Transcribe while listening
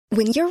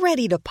When you're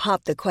ready to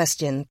pop the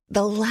question,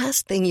 the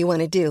last thing you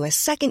want to do is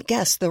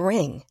second-guess the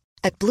ring.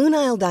 At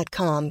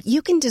BlueNile.com,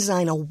 you can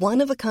design a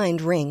one-of-a-kind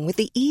ring with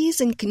the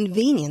ease and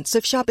convenience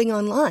of shopping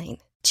online.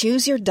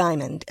 Choose your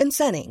diamond and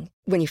setting.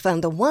 When you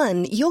find the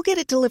one, you'll get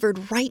it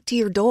delivered right to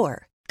your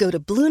door. Go to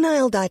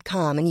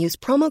BlueNile.com and use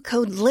promo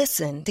code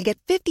LISTEN to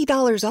get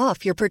 $50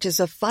 off your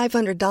purchase of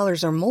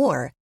 $500 or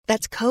more.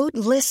 That's code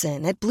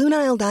LISTEN at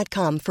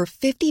BlueNile.com for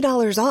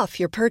 $50 off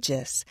your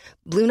purchase.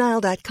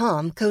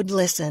 BlueNile.com, code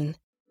LISTEN.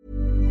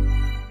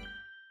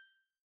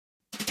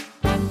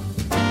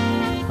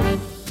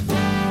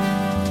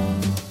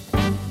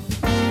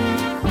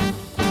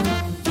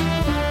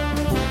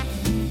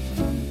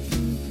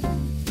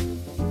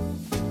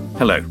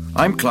 Hello,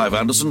 I'm Clive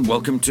Anderson.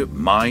 Welcome to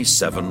My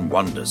Seven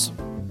Wonders.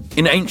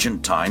 In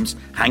ancient times,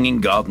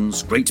 hanging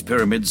gardens, great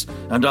pyramids,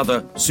 and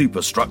other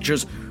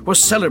superstructures were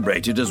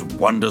celebrated as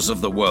wonders of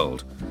the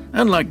world.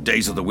 And like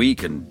days of the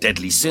week and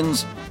deadly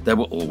sins, there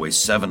were always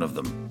 7 of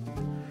them.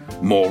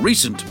 More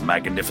recent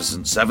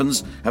magnificent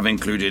sevens have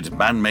included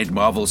man-made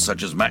marvels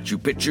such as Machu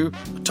Picchu,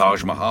 the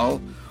Taj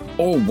Mahal,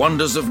 or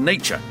wonders of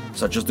nature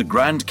such as the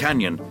Grand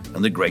Canyon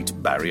and the Great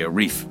Barrier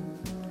Reef.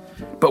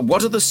 But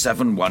what are the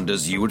 7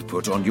 wonders you would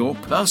put on your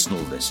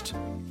personal list?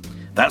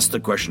 That's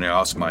the question I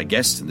ask my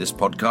guests in this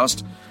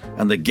podcast,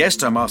 and the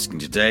guest I'm asking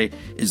today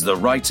is the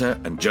writer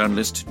and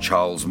journalist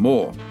Charles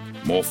Moore,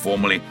 more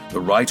formally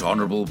the Right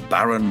Honourable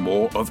Baron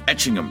Moore of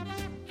Etchingham.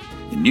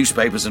 In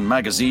newspapers and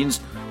magazines,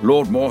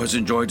 Lord Moore has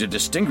enjoyed a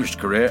distinguished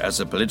career as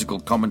a political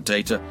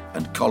commentator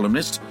and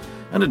columnist,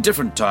 and at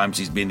different times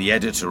he's been the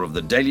editor of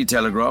the Daily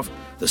Telegraph,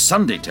 the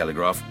Sunday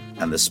Telegraph,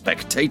 and the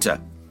Spectator.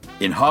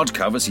 In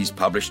hardcovers, he's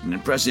published an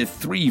impressive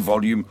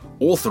 3-volume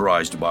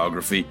authorised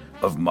biography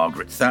of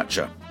Margaret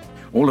Thatcher.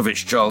 All of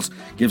which, Charles,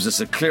 gives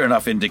us a clear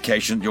enough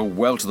indication you're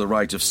well to the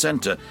right of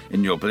centre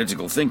in your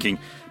political thinking,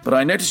 but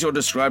I notice you're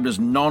described as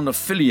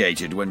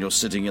non-affiliated when you're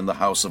sitting in the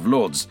House of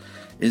Lords.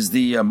 Is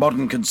the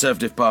modern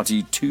Conservative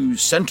Party too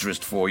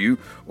centrist for you,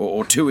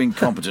 or too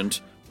incompetent,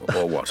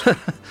 or what?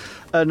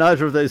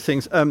 Neither of those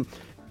things.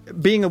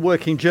 Being a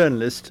working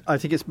journalist, I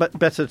think it's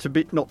better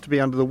not to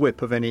be under the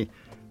whip of any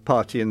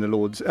party in the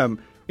Lords.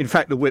 In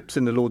fact, the whips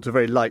in the Lords are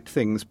very light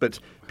things, but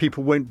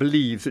people won't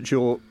believe that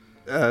you're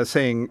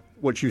saying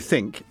what you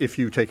think if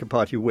you take a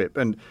party whip.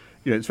 And,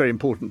 it's very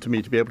important to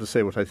me to be able to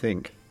say what I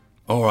think.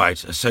 All right.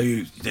 So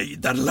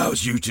that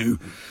allows you to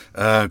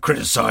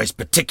criticise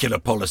particular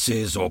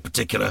policies or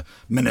particular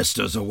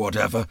ministers or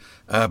whatever.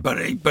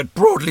 But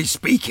broadly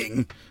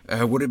speaking,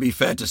 would it be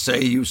fair to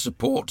say you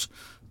support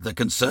the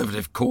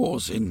Conservative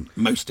cause in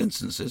most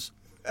instances?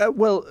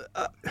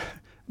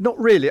 Not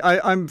really.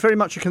 I'm very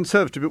much a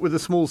Conservative, but with a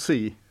small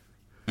c.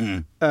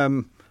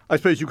 I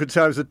suppose you could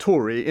say I was a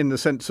Tory in the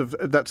sense of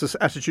that's an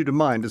attitude of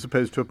mind as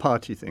opposed to a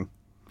party thing.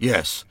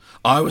 Yes.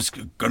 I was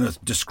going to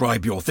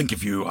describe I would think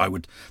of you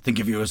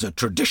as a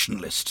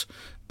traditionalist.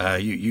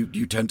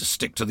 You tend to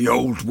stick to the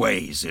old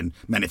ways in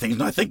many things.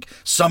 And I think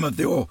some of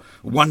your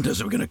wonders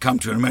that we're going to come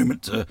to in a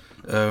moment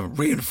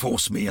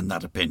reinforce me in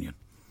that opinion.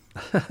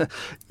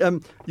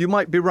 You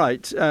might be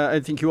right. I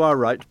think you are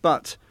right.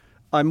 But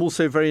I'm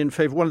also very in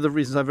favour. One of the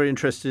reasons I'm very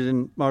interested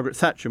in Margaret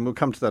Thatcher, and we'll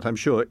come to that, I'm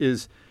sure,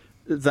 is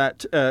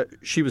that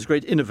she was a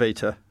great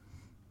innovator.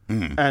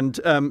 And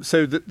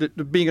so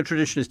that being a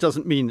traditionalist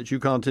doesn't mean that you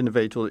can't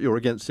innovate or that you're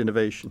against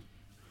innovation.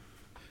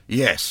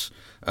 Yes.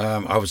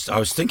 I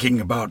was thinking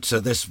about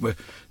this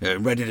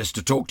readiness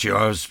to talk to you.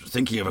 I was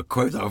thinking of a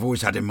quote that I've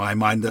always had in my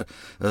mind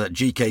that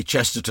G.K.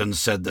 Chesterton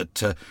said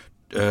that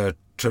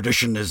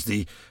tradition is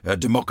the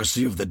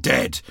democracy of the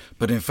dead.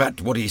 But in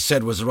fact, what he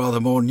said was a rather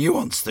more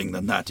nuanced thing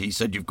than that. He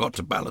said you've got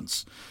to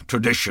balance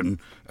tradition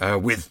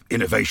with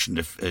innovation,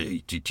 if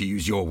to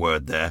use your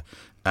word there.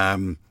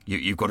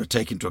 You've got to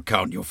take into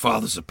account your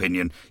father's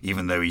opinion,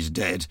 even though he's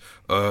dead,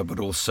 but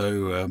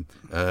also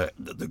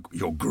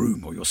your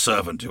groom or your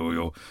servant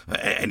or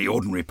any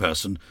ordinary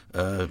person,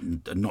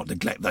 not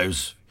neglect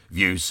those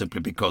views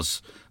simply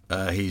because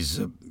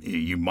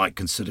you might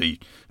consider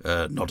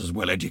not as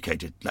well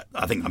educated.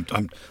 I think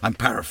I'm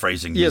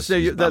paraphrasing. Yes,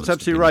 that's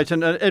absolutely right.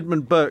 And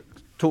Edmund Burke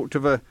talked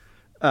of a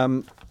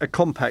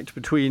compact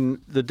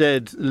between the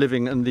dead,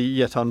 living, and the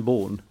yet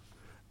unborn,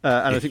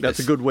 and I think that's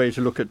a good way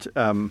to look at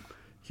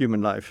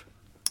human life.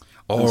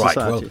 All right.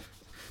 Society. Well,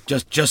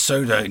 just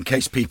so that in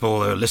case people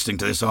listening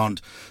to this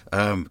aren't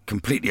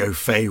completely au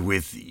fait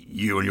with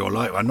you and your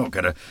life, I'm not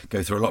going to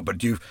go through a lot,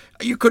 but you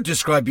could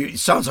describe you. It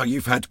sounds like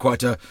you've had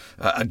quite a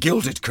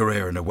gilded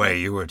career in a way.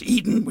 You were at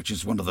Eton, which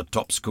is one of the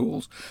top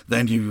schools.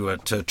 Then you were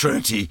at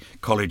Trinity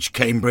College,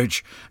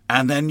 Cambridge,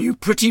 and then you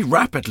pretty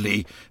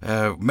rapidly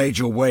made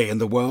your way in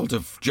the world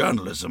of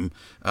journalism.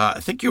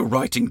 I think you were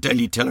writing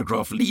Daily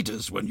Telegraph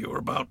leaders when you were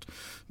about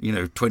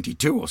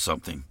 22 or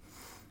something.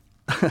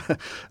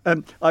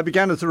 I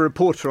began as a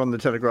reporter on the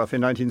Telegraph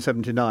in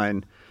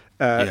 1979,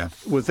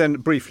 was then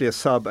briefly a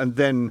sub, and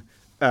then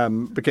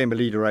became a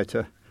leader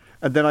writer.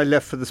 And then I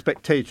left for the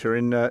Spectator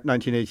in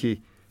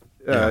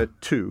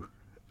 1982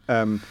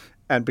 and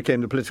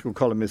became the political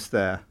columnist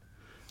there,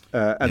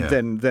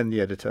 and then the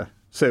editor.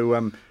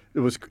 So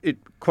there was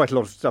quite a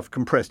lot of stuff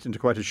compressed into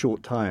quite a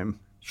short time.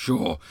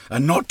 Sure,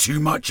 and not too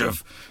much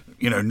of,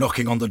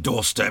 knocking on the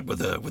doorstep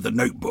with a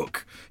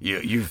notebook.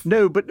 You've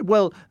No, but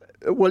well,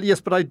 yes,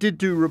 but I did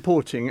do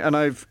reporting, and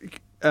I've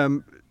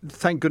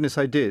thank goodness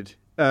I did,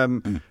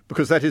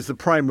 because that is the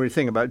primary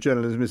thing about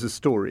journalism is a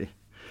story.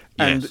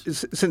 And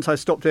since I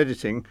stopped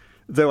editing,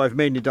 though I've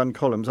mainly done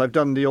columns, I've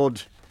done the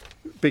odd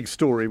big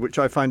story, which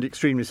I find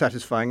extremely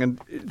satisfying, and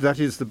that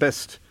is the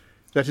best.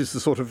 That is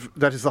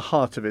the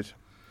heart of it.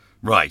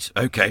 Right,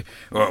 okay.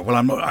 Well,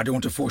 I don't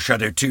want to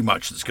foreshadow too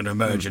much that's going to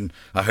emerge,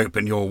 I hope,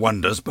 in your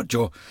wonders, but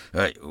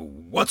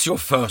what's your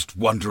first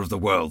wonder of the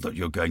world that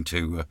you're going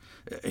to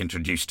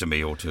introduce to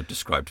me or to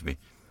describe to me?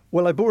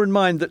 Well, I bore in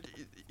mind that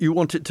you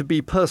want it to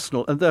be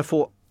personal, and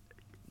therefore,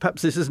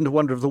 perhaps this isn't a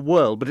wonder of the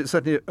world, but it's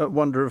certainly a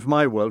wonder of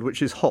my world,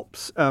 which is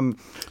hops. The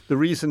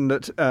reason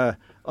that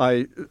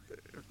I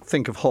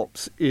think of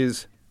hops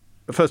is,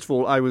 first of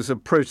all, I was a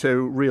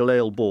proto-real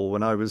ale bore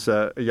when I was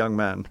a young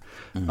man.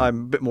 Mm-hmm. I'm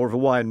a bit more of a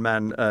wine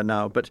man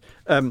now, but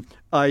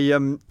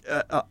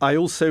I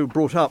also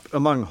brought up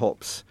among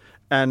hops,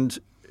 and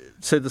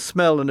so the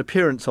smell and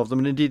appearance of them,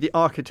 and indeed the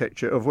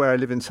architecture of where I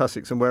live in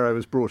Sussex and where I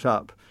was brought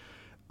up,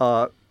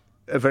 are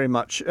very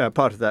much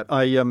part of that.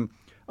 I'm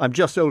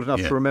just old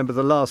enough to remember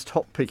the last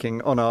hop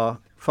picking on our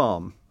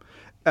farm,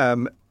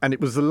 and it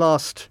was the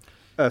last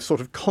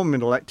sort of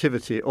communal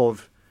activity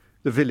of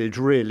the village,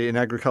 really, in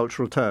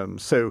agricultural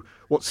terms. So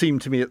what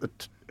seemed to me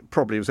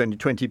probably was only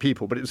 20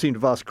 people, but it seemed a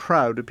vast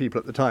crowd of people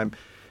at the time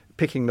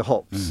picking the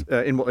hops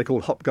in what they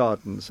call hop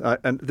gardens.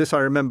 And this I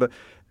remember.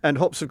 And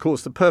hops, of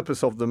course, the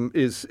purpose of them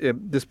is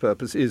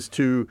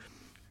to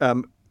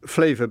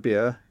flavour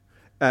beer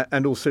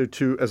and also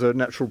as a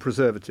natural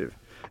preservative.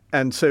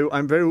 And so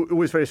I'm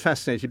always very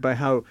fascinated by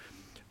how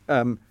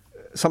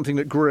something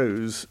that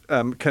grows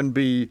can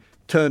be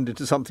turned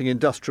into something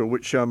industrial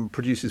which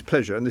produces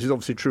pleasure. And this is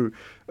obviously true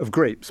of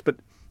grapes. But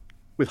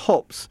with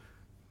hops,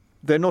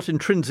 they're not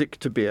intrinsic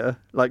to beer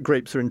like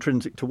grapes are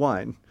intrinsic to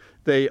wine.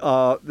 They're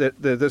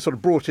sort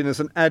of brought in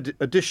as an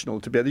additional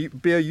to beer. The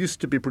beer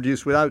used to be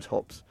produced without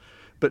hops,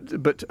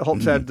 but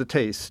hops add the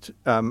taste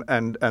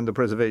and the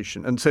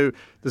preservation. And so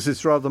there's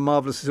this rather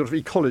marvellous sort of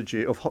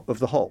ecology of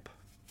the hop,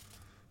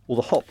 or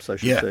the hops, I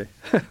should say.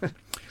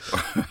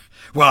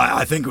 Well,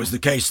 I think it was the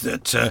case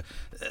that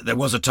there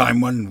was a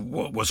time when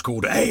what was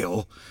called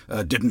ale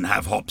didn't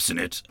have hops in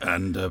it,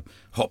 and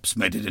hops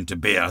made it into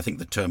beer. I think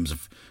the terms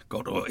have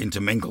got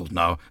intermingled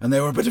now, and they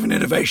were a bit of an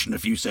innovation a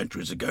few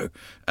centuries ago,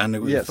 and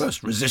it was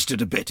first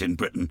resisted a bit in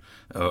Britain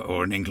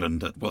or in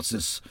England. That was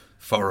this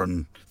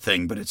foreign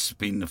thing, but it's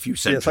been a few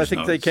centuries now. Yes, I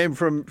think they came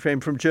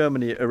from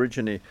Germany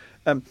originally.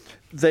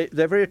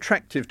 They're very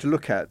attractive to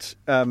look at,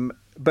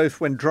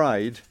 both when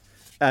dried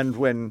and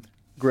when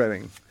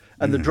growing.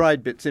 And the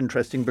dried bit's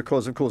interesting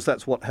because, of course,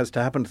 that's what has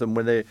to happen to them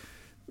when they're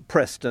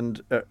pressed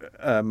and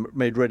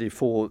made ready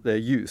for their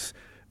use.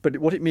 But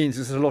what it means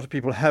is that a lot of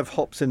people have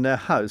hops in their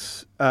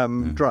house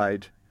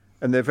dried,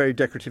 and they're very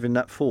decorative in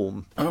that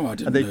form. Oh, I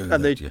didn't know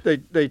that.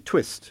 And they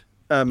twist.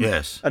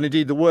 Yes. And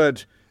indeed, the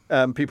word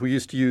people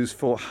used to use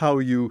for how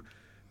you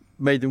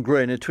made them grow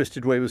in a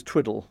twisted way was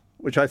twiddle,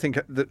 which I think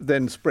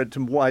then spread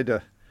to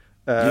wider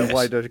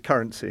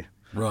currency.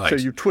 Right. So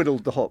you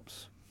twiddled the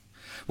hops.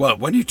 Well,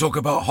 when you talk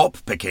about hop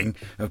picking,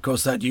 of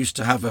course, that used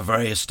to have a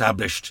very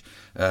established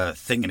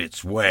thing in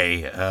its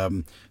way.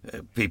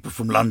 People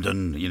from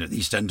London, the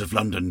East End of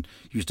London,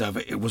 used to have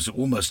it was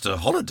almost a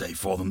holiday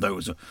for them, though it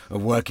was a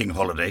working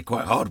holiday,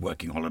 quite hard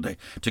working holiday,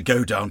 to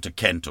go down to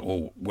Kent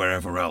or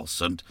wherever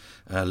else and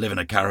live in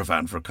a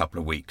caravan for a couple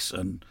of weeks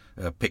and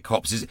pick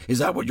hops. Is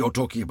that what you're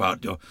talking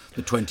about,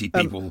 the 20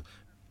 people?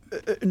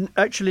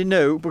 Actually,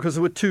 no, because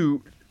there were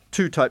two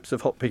types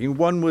of hop picking.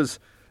 One was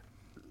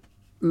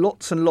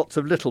lots and lots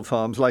of little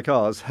farms like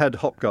ours had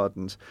hop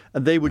gardens,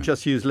 and they would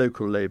just use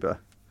local labour.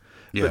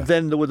 Yeah. But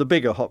then there were the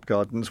bigger hop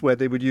gardens where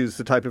they would use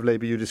the type of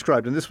labour you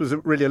described, and this was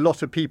really a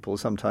lot of people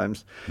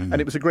sometimes, and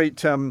it was a great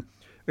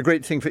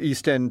thing for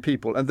East End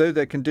people. And though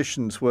their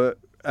conditions were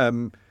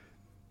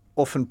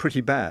often pretty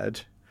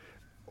bad,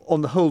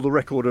 on the whole, the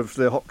record of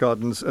the hop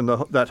gardens and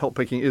that hop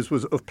picking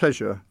was of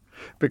pleasure,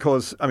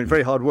 because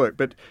very hard work,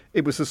 but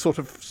it was a sort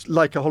of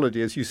like a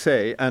holiday, as you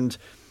say, and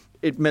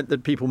it meant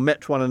that people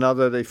met one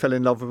another, they fell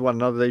in love with one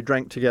another, they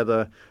drank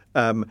together,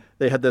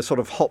 they had their sort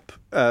of hop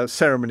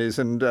ceremonies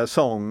and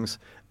songs,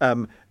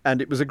 and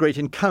it was a great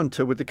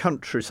encounter with the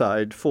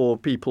countryside for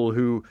people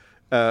who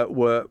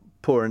were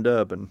poor and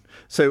urban.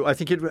 So I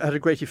think it had a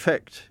great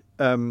effect.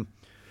 And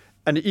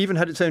it even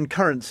had its own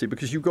currency,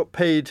 because you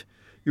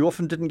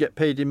often didn't get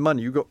paid in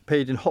money, you got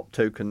paid in hop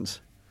tokens.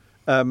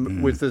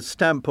 With the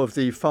stamp of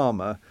the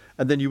farmer,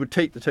 and then you would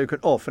take the token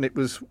off, and it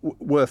was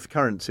worth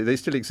currency. They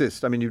still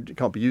exist. You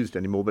can't be used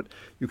anymore, but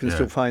you can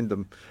still find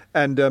them.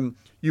 And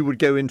you would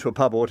go into a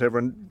pub or whatever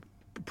and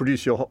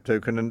produce your hop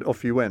token, and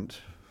off you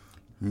went.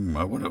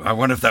 I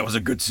wonder if that was a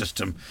good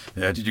system.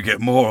 Did you get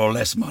more or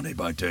less money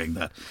by doing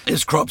that?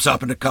 This crops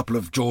up in a couple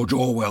of George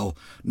Orwell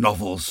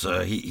novels.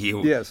 He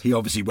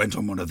obviously went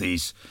on one of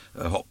these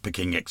hop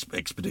picking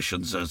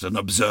expeditions as an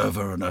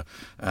observer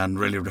and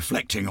really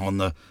reflecting on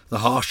the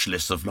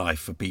harshness of life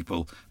for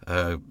people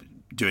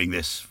doing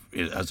this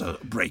as a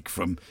break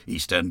from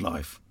East End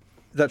life.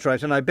 That's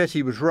right, and I bet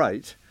he was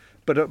right.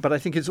 But I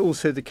think it's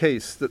also the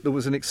case that there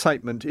was an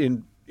excitement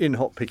in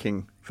hop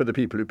picking for the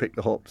people who picked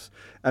the hops,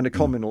 and a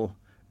communal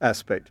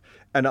aspect.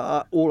 And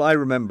all I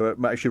remember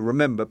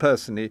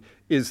personally,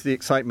 is the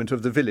excitement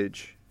of the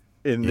village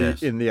in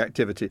the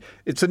activity.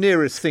 It's the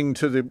nearest thing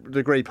to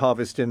the grape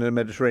harvest in a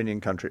Mediterranean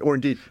country, or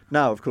indeed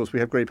now, of course, we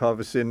have grape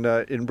harvests in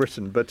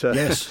Britain. But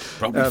yes,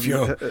 probably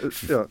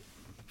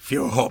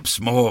fewer hops,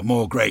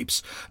 more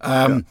grapes.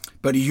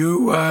 But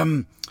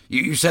you.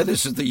 You said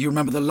this is that you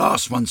remember the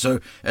last one. So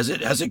has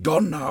it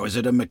gone now? Is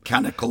it a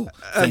mechanical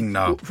thing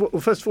now?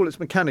 Well, first of all, it's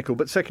mechanical,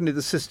 but secondly,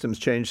 the system's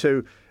changed.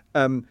 So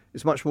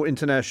it's much more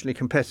internationally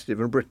competitive,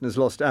 and Britain has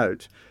lost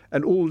out.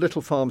 And all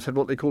little farms had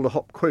what they called a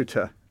hop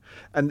quota,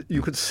 and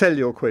you could sell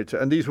your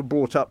quota. And these were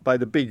brought up by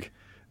the big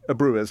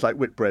brewers like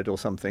Whitbread or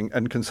something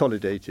and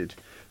consolidated.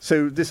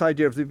 So this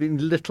idea of there being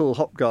little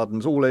hop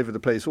gardens all over the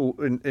place,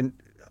 all in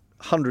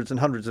hundreds and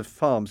hundreds of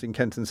farms in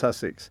Kent and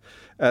Sussex,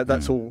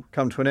 that's all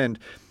come to an end.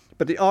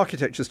 But the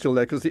architecture's still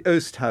there, because the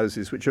oast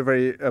houses, which are a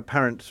very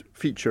apparent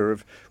feature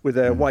with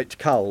their white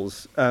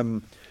cowls,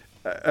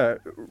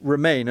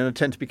 remain and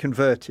tend to be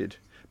converted.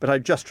 But I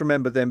just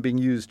remember them being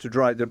used to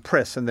dry the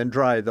press and then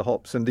dry the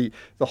hops, and the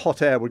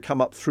hot air would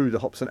come up through the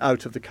hops and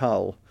out of the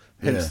cowl,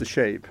 hence the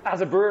shape.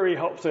 As a brewery,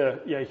 hops are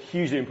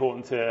hugely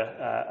important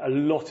to a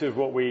lot of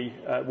what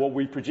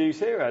we produce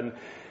here, and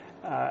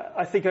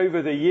I think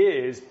over the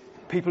years,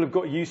 people have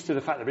got used to the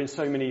fact there have been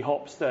so many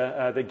hops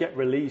that get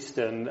released,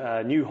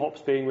 and new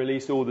hops being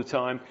released all the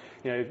time.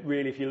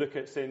 Really, if you look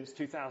at since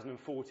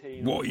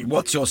 2014...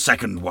 What's your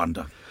second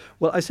wonder?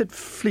 Well, I said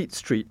Fleet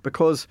Street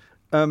because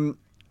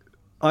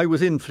I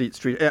was in Fleet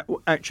Street,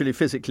 actually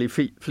physically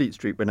Fleet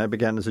Street, when I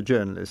began as a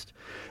journalist.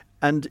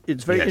 And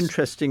it's very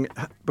interesting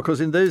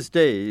because in those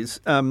days,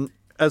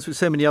 as with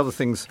so many other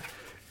things,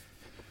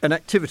 an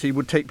activity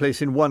would take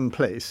place in one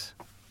place,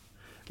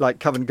 like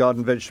Covent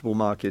Garden Vegetable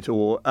Market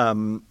or...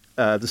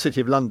 the City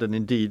of London,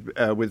 indeed,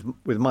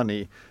 with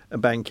money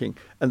and banking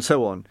and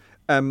so on.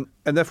 And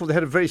therefore they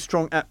had a very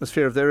strong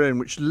atmosphere of their own,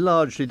 which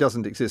largely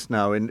doesn't exist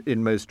now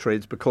in most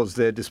trades because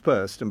they're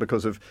dispersed and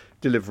because of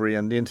delivery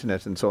and the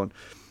internet and so on.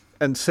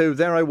 And so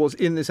there I was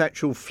in this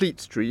actual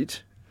Fleet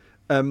Street,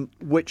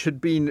 which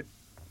had been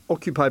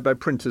occupied by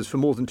printers for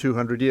more than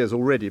 200 years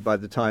already by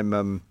the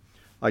time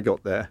I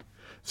got there.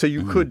 So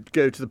you could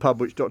go to the pub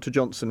which Dr.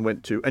 Johnson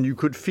went to, and you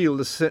could feel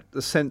the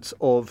sense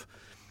of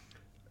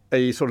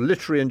a sort of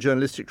literary and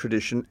journalistic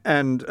tradition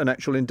and an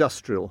actual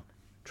industrial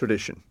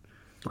tradition,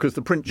 because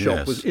the print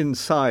shop was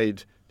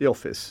inside the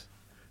office.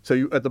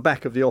 So at the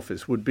back of the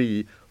office would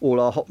be all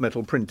our hot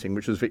metal printing,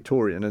 which was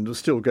Victorian and was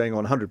still going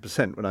on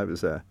 100% when I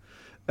was there.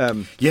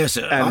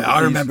 I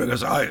remember,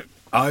 because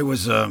I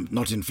was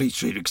not in Fleet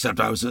Street,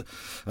 except I was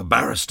a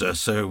barrister,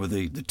 so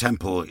the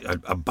Temple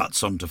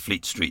abuts onto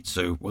Fleet Street.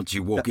 So once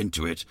you walk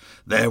into it,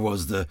 there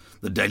was the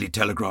Daily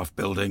Telegraph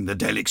building, the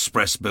Daily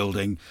Express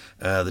building,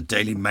 the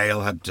Daily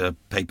Mail had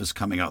papers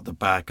coming out the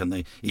back, and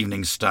the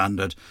Evening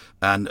Standard,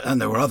 and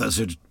there were others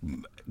who'd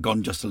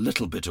gone just a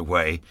little bit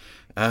away.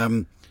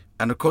 And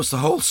of course, the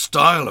whole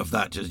style of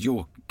that, as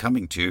you're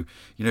coming to,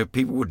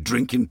 people would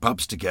drink in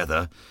pubs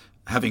together.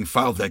 Having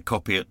filed their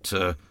copy at,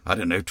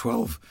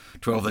 12,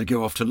 they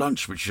go off to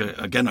lunch, which,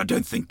 again, I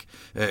don't think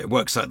it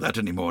works like that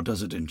anymore,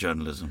 does it, in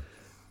journalism?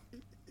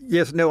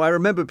 Yes, no, I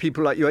remember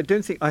people like you. I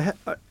don't think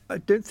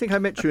I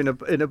met you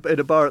in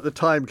a bar at the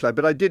time, Clive,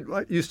 but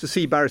I used to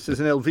see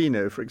barristers in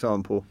Elvino, for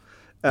example.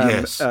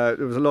 Yes. There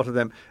was a lot of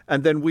them.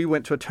 And then we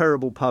went to a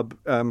terrible pub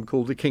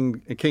called the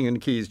King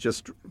and Keys,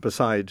 just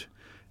beside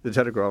the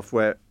Telegraph,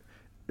 where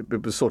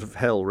it was sort of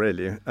hell,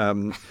 really.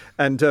 And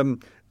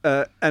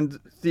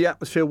the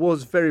atmosphere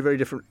was very, very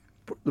different.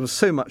 There was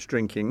so much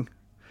drinking,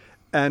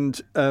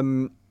 and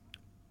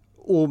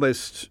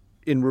almost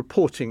in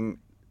reporting,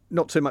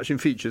 not so much in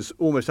features,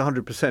 almost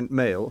 100%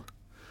 male.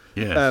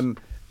 Yes.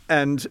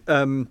 And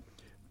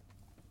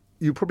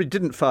you probably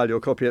didn't file your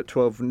copy at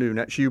 12 noon.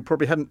 Actually, you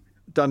probably hadn't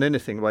done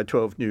anything by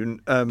 12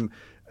 noon.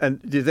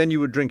 And then you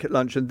would drink at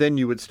lunch, and then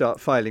you would start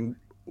filing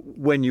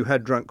when you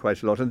had drunk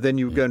quite a lot, and then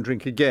you would go and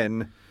drink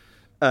again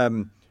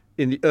in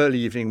the early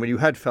evening when you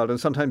had filed, and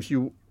sometimes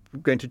you were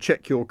going to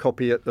check your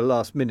copy at the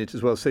last minute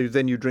as well, so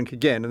then you drink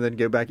again and then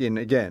go back in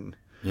again.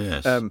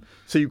 Yes.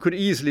 So you could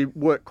easily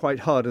work quite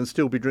hard and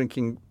still be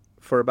drinking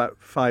for about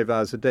 5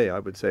 hours a day, I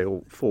would say,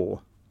 or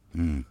 4.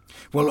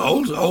 Well,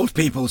 old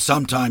people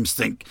sometimes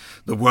think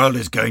the world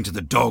is going to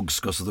the dogs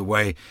because of the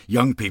way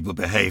young people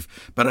behave.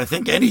 But I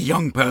think any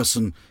young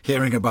person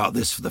hearing about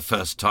this for the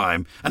first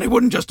time, and it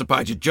wouldn't just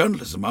apply to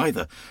journalism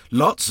either,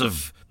 lots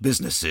of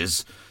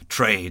businesses,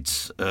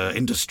 trades,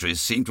 industries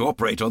seem to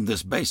operate on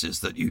this basis,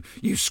 that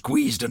you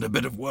squeezed in a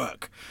bit of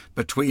work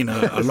between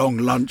a long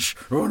lunch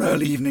or an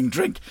early evening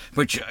drink,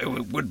 which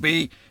would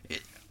be...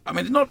 I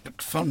mean, not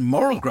on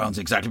moral grounds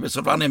exactly, but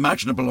sort of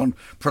unimaginable on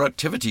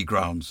productivity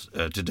grounds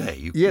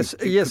today. Yes.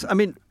 I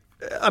mean,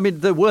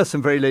 there were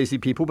some very lazy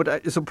people, but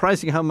it's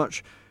surprising how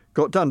much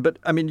got done. But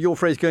I mean, your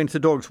phrase "going to the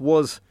dogs"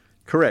 was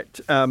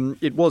correct.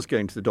 It was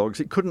going to the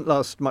dogs. It couldn't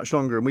last much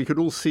longer, and we could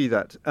all see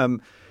that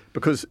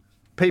because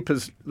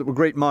papers that were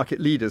great market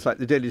leaders, like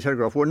the Daily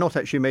Telegraph, were not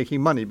actually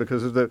making money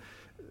because of the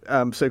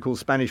so-called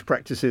Spanish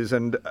practices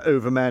and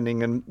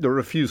overmanning and the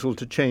refusal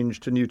to change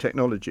to new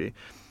technology.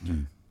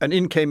 And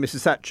in came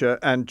Mrs. Thatcher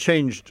and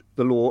changed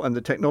the law, and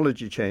the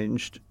technology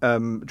changed,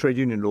 trade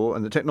union law,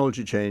 and the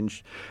technology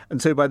changed.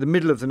 And so by the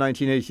middle of the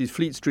 1980s,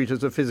 Fleet Street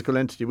as a physical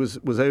entity was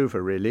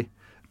over, really.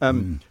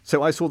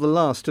 So I saw the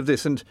last of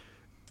this, and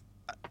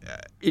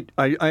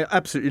I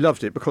absolutely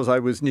loved it because I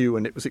was new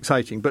and it was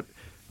exciting. But,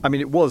 I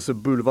mean, it was a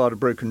boulevard of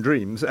broken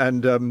dreams,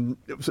 and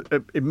it was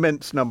an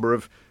immense number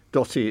of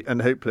dotty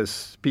and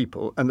hopeless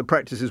people, and the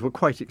practices were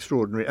quite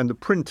extraordinary, and the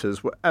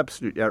printers were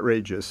absolutely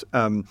outrageous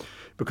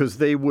because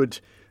they would...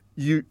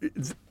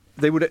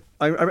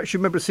 I actually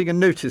remember seeing a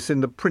notice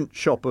in the print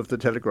shop of the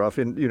Telegraph,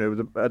 at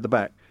the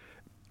back,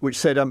 which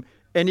said,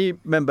 any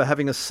member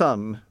having a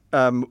son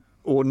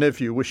or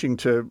nephew wishing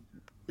to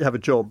have a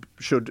job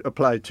should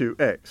apply to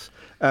X.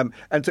 And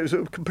so it was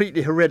a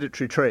completely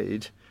hereditary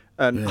trade,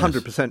 and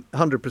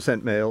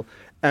 100% male,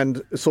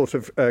 and sort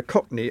of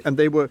Cockney, and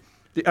they were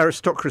the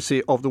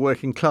aristocracy of the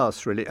working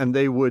class, really, and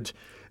they would...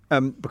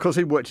 because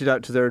they worked it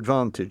out to their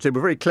advantage. They were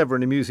very clever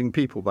and amusing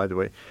people, by the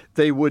way.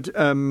 They would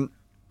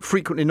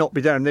frequently not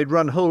be down. They'd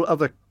run whole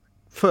other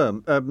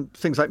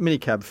things like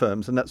minicab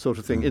firms and that sort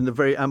of thing in the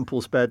very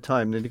ample spare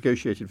time they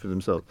negotiated for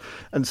themselves.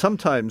 And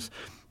sometimes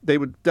they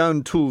would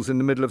down tools in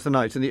the middle of the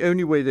night, and the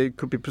only way they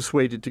could be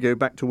persuaded to go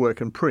back to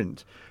work and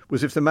print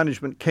was if the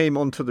management came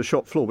onto the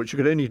shop floor, which you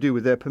could only do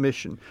with their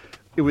permission,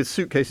 with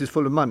suitcases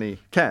full of money,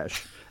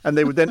 cash. And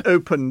they would then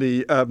open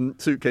the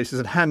suitcases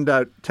and hand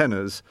out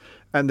tenors,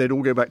 and they'd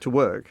all go back to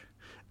work.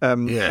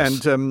 And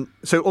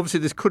so obviously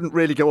this couldn't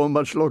really go on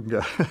much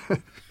longer.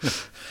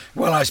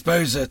 Well, I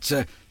suppose it's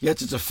a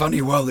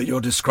funny world that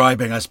you're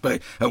describing. I suppose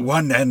at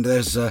one end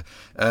there's the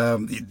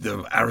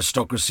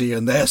aristocracy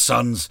and their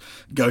sons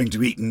going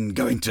to Eton,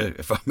 going to,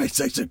 if I may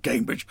say so,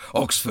 Cambridge,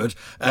 Oxford,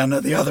 and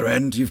at the other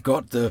end you've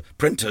got the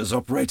printers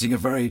operating a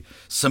very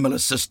similar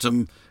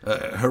system,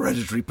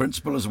 hereditary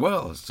principle as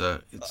well. I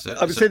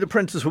would say the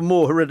printers were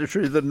more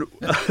hereditary than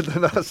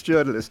us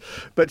journalists.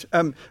 But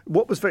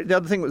the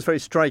other thing that was very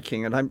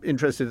striking, and I'm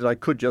interested that I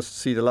could just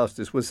see the last of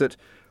this, was that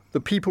the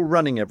people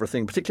running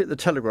everything, particularly at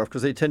the Telegraph,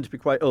 because they tend to be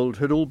quite old,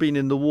 had all been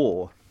in the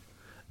war.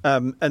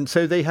 And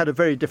so they had a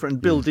very different...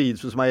 Bill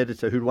Deeds was my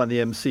editor, who'd won the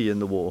MC in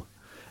the war.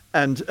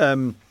 And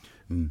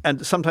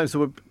sometimes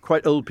there were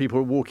quite old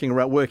people walking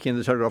around, working in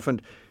the Telegraph,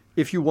 and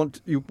if you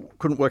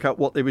couldn't work out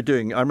what they were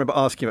doing. I remember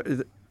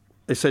asking,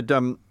 they said,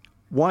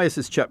 why does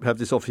this chap have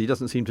this office? He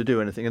doesn't seem to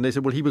do anything. And they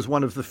said, well, he was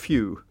one of the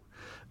few.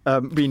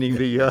 Meaning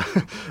the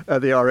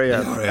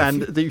RAF,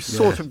 and they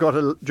sort of got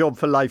a job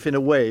for life in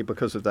a way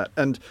because of that,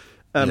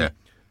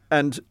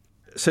 and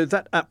so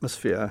that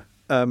atmosphere,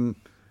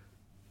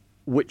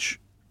 which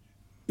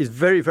is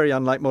very, very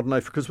unlike modern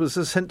life, because was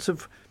a sense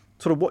of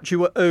sort of what you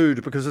were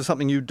owed because of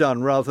something you'd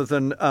done, rather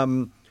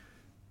than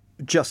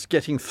just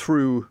getting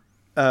through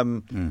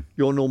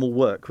your normal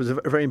work, was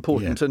very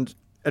important and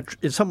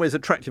in some ways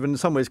attractive, and in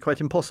some ways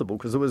quite impossible,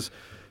 because there was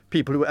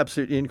people who were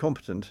absolutely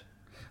incompetent.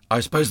 I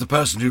suppose the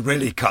person who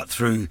really cut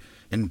through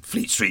in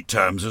Fleet Street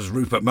terms was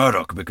Rupert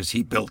Murdoch, because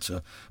he built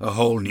a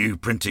whole new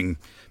printing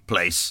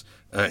place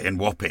in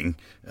Wapping,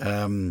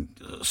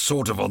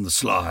 sort of on the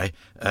sly,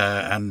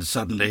 and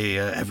suddenly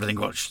everything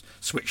got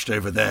switched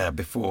over there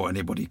before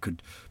anybody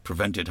could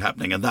prevent it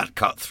happening, and that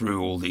cut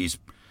through all these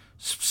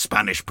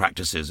Spanish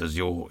practices, as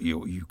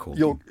you call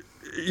them.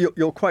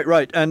 You're quite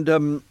right,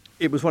 and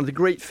it was one of the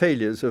great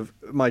failures of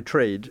my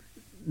trade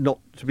not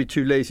to be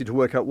too lazy to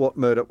work out what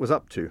Murdoch was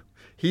up to.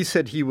 He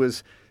said he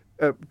was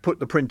put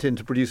the print in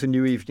to produce a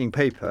new evening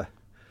paper,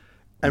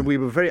 and we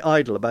were very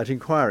idle about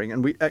inquiring.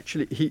 And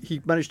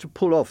he managed to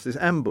pull off this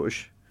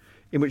ambush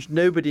in which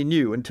nobody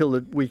knew until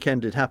the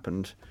weekend it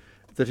happened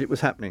that it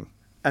was happening.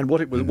 And what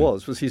it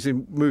was he's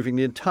moving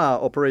the entire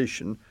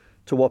operation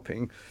to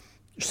Wapping,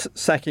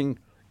 sacking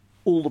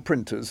all the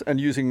printers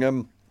and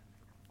using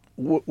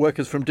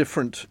workers from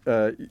different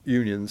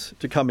unions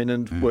to come in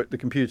and work the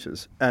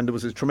computers. And there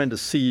was a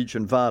tremendous siege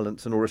and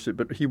violence and all the rest of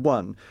it, but he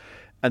won.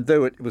 And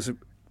though it was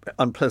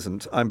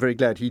unpleasant, I'm very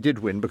glad he did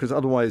win, because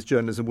otherwise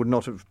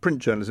print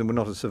journalism would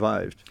not have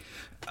survived.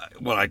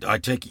 Well, I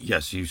take it,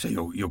 yes, you say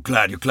you're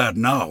glad. You're glad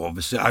now,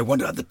 obviously. I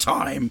wonder, at the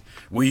time,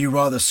 were you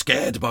rather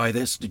scared by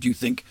this? Did you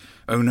think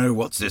oh no,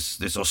 what's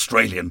this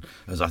Australian,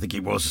 as I think he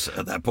was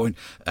at that point?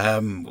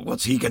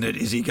 What's he going to?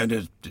 Is he going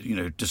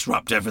to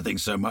disrupt everything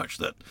so much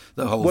that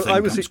the whole thing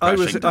comes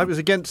crashing down? I was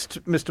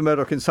against Mr.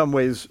 Murdoch in some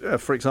ways.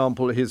 For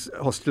example, his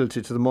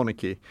hostility to the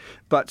monarchy,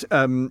 but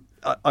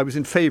I was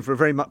in favour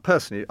very much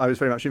personally. I was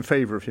very much in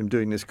favour of him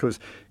doing this because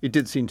it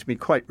did seem to me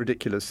quite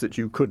ridiculous that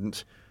you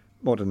couldn't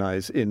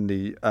modernise in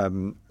the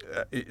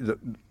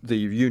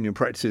union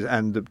practices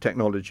and the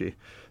technology.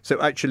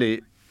 So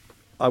actually,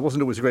 I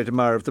wasn't always a great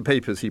admirer of the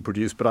papers he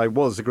produced, but I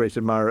was a great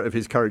admirer of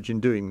his courage in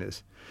doing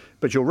this.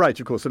 But you're right,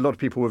 of course, a lot of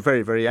people were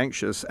very, very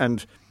anxious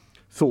and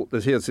thought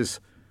that here's this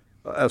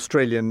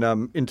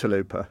Australian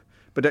interloper.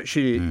 But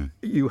actually,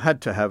 you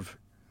had to have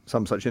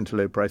some such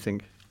interloper, I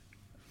think.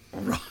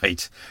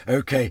 Right.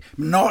 OK.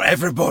 Not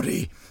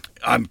everybody.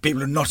 People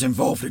who are not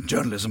involved in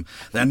journalism,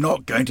 they're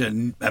not going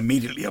to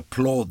immediately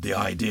applaud the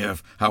idea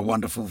of how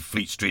wonderful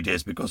Fleet Street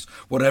is, because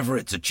whatever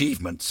its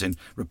achievements in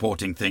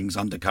reporting things,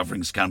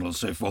 undercovering scandals,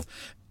 so forth,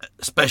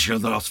 especially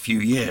in the last few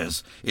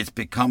years, it's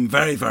become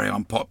very, very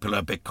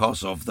unpopular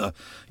because of the,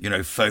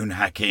 phone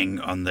hacking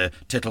and the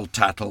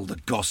tittle-tattle, the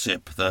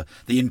gossip, the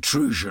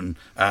intrusion,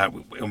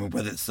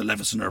 whether it's the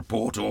Leveson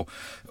report or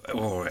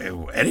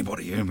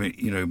anybody,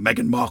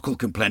 Meghan Markle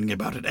complaining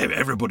about it.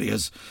 Everybody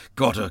has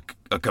got a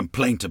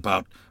complaint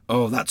about,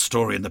 that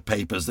story in the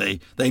papers, they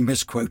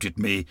misquoted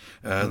me,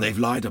 they've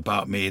lied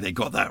about me, they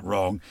got that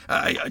wrong.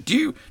 Do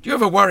you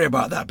ever worry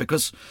about that?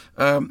 Because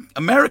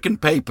American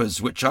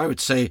papers, which I would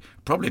say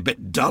probably a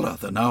bit duller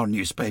than our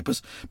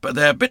newspapers, but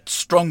they're a bit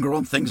stronger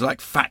on things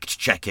like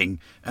fact-checking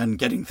and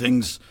getting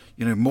things,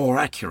 more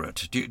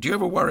accurate. Do you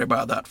ever worry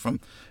about that from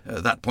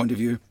that point of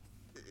view?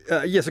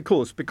 Yes, of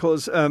course,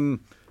 because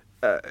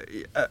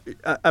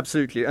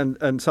absolutely,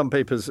 and some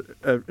papers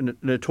are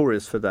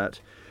notorious for that.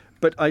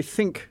 But I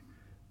think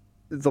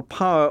the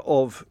power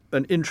of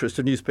an interest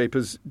of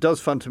newspapers does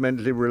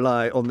fundamentally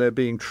rely on their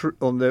being true.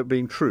 I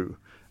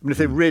mean, if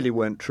they really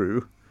weren't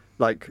true,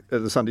 like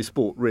the Sunday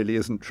Sport really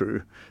isn't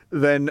true,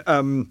 then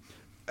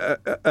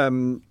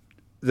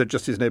there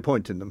just is no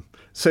point in them.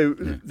 So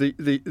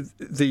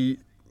the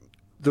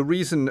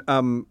reason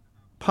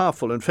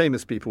powerful and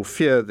famous people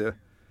fear the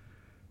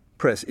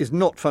press is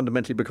not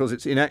fundamentally because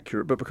it's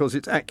inaccurate, but because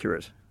it's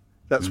accurate.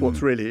 That's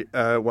what's really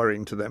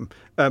worrying to them.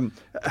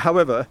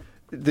 However,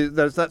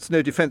 that's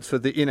no defence for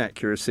the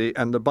inaccuracy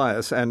and the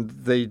bias, and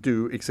they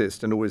do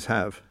exist and always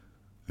have.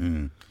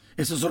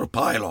 It's a sort of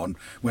pile-on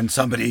when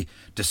somebody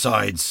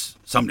decides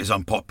somebody's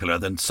unpopular,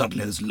 then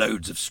suddenly there's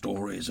loads of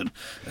stories, and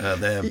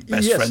their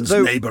best friend's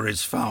neighbour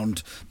is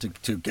found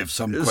to give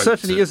some quote.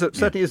 Certainly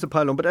is a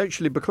pile-on, but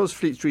actually because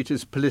Fleet Street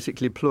is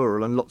politically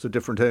plural and lots of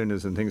different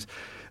owners and things,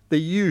 they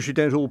usually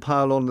don't all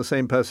pile on the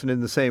same person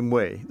in the same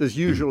way. There's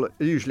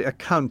usually a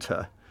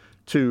counter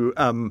to,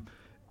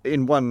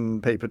 in one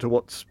paper, to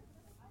what's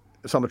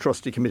some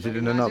atrocity committed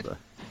in another.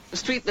 A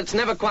street that's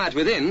never quiet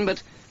within,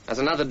 but as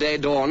another day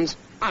dawns,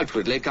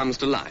 outwardly comes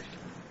to life.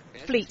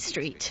 Fleet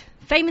Street,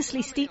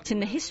 famously steeped in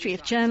the history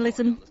of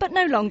journalism, but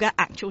no longer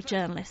actual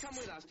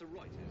journalists.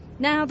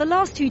 Now, the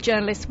last two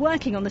journalists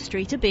working on the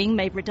street are being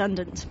made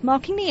redundant,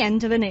 marking the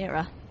end of an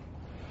era.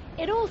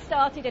 It all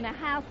started in a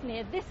house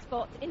near this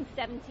spot in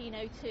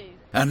 1702.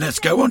 And let's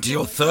go on to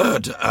your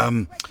third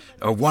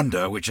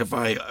wonder, which if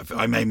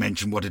I may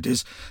mention what it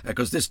is,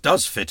 because this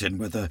does fit in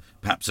with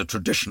perhaps a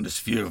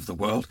traditionalist view of the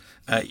world.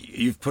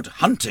 You've put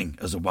hunting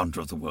as a wonder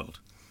of the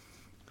world.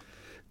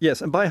 Yes,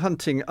 and by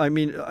hunting, I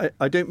mean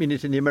I don't mean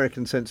it in the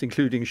American sense,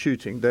 including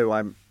shooting, though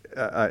I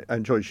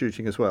enjoy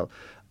shooting as well.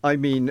 I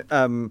mean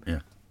the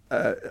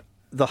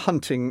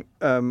hunting,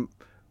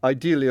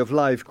 ideally of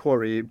live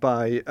quarry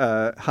by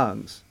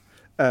hounds.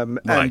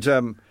 Right.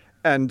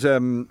 And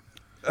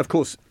of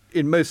course,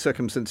 in most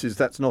circumstances,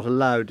 that's not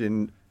allowed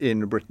in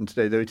Britain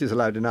today, though it is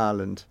allowed in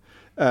Ireland.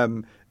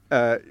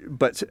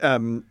 But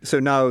so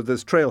now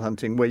there's trail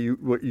hunting where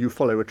you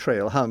follow a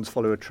trail, hounds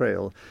follow a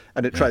trail,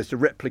 and it tries to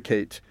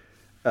replicate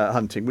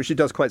hunting, which it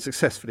does quite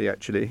successfully,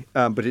 actually.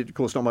 But it, of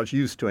course, not much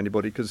use to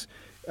anybody because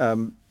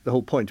the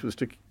whole point was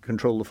to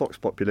control the fox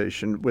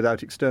population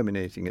without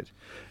exterminating it.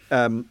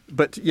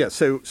 But yeah,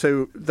 so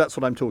that's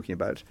what I'm talking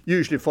about.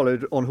 Usually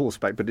followed on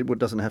horseback, but it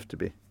doesn't have to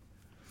be.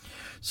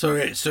 So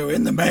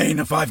in the main,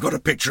 if I've got a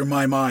picture in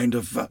my mind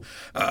of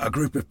a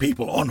group of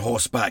people on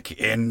horseback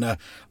in, I'm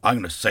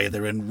going to say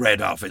they're in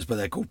red outfits, but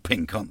they're called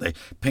pink, aren't they?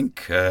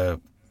 Pink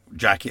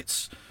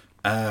jackets,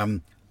 a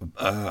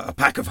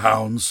pack of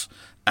hounds,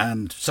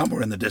 and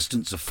somewhere in the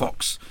distance a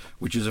fox,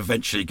 which is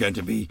eventually going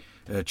to be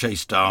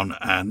chased down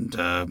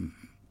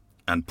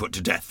and put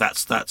to death.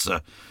 That's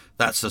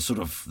a sort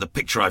of the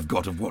picture I've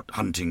got of what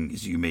hunting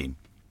is. You mean?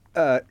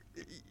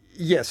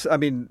 Yes, I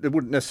mean there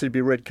wouldn't necessarily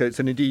be red coats,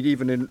 and indeed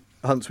even in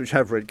hunts which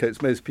have red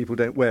coats, most people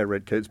don't wear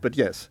red coats. But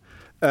yes,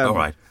 all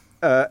right.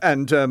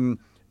 And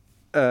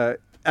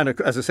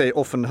as I say,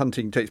 often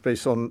hunting takes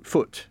place on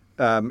foot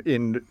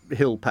in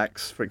hill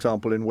packs, for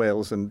example, in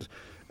Wales and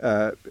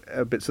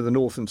bits of the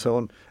north and so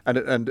on,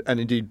 and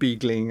indeed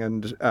beagling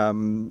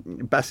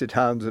and basset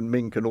hounds and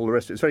mink and all the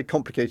rest of it. It's a very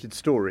complicated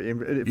story.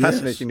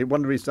 Fascinating. Yes.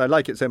 One of the reasons I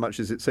like it so much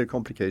is it's so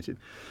complicated.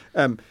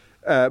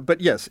 But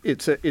yes,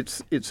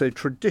 it's a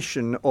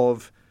tradition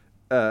of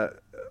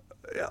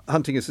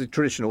hunting is a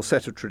tradition or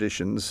set of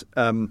traditions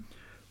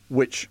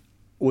which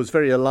was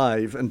very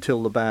alive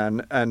until the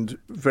ban, and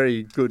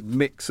very good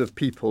mix of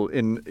people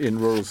in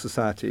rural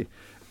society.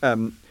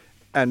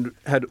 And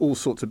had all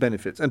sorts of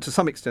benefits. And to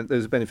some extent,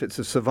 those benefits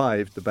have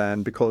survived the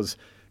ban because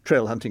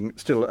trail hunting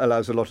still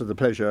allows a lot of the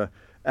pleasure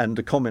and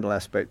the communal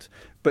aspects.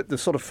 But the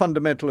sort of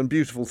fundamental and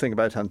beautiful thing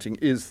about hunting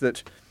is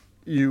that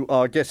you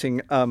are getting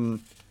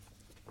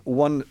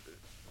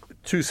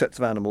two sets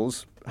of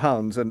animals,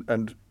 hounds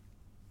and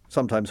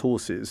sometimes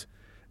horses,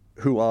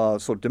 who are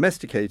sort of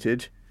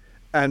domesticated,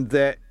 and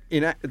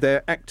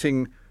they're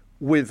acting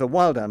with a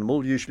wild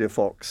animal, usually a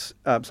fox,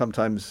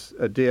 sometimes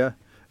a deer,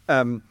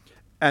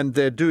 and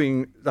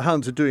the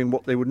hounds are doing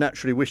what they would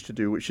naturally wish to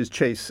do, which is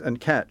chase and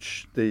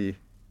catch the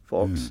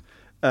fox.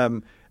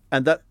 And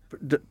that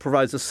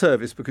provides a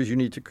service because you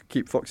need to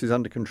keep foxes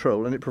under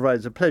control, and it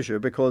provides a pleasure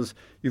because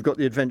you've got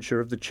the adventure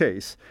of the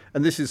chase.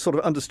 And this is sort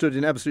of understood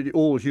in absolutely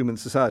all human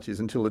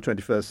societies until the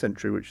 21st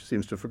century, which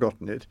seems to have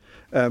forgotten it,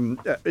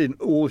 in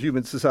all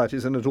human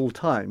societies and at all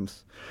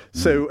times.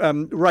 So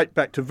right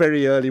back to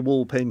very early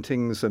wall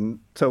paintings and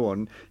so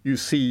on, you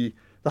see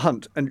the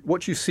hunt. And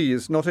what you see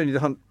is not only the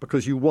hunt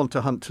because you want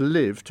to hunt to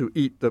live, to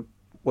eat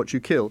what you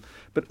kill,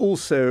 but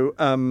also,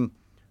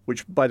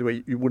 which, by the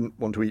way, you wouldn't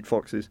want to eat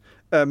foxes,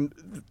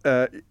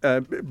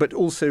 but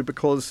also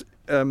because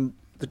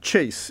the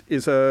chase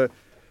is a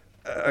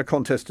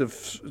contest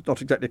of,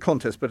 not exactly a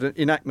contest, but an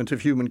enactment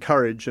of human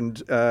courage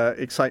and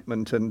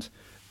excitement and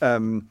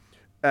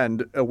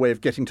a way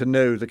of getting to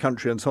know the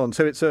country and so on.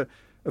 So it's a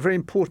very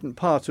important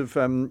part of,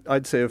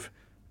 I'd say, of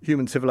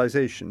human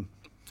civilization.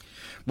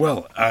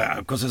 Well,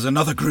 because there's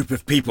another group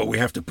of people we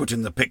have to put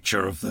in the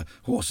picture of the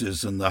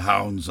horses and the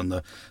hounds and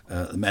the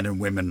men and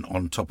women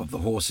on top of the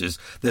horses.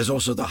 There's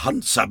also the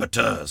hunt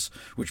saboteurs,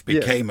 which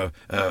became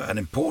an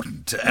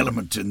important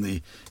element in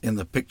the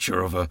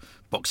picture of a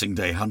Boxing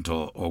Day hunt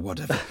or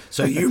whatever.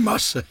 So you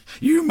must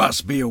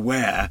be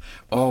aware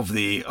of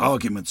the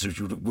arguments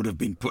which would have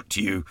been put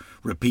to you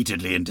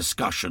repeatedly in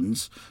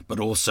discussions, but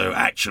also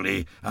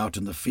actually out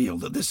in the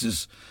field, that this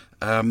is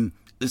an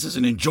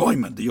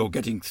enjoyment that you're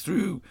getting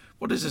through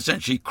what is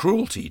essentially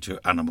cruelty to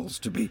animals,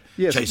 to be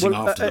chasing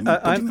after them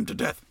and putting them to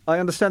death. I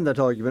understand that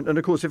argument, and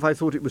of course, if I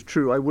thought it was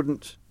true, I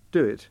wouldn't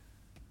do it.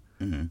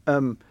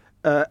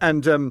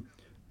 Mm-hmm.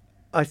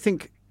 I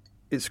think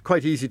it's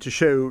quite easy to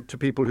show to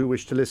people who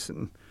wish to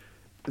listen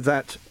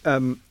that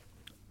hunting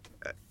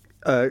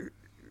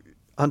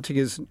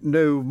is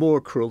no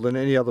more cruel than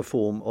any other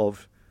form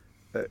of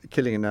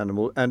killing an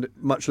animal, and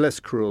much less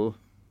cruel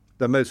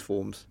than most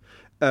forms.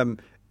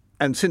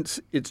 And since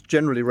it's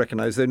generally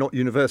recognised, though not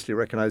universally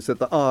recognised, that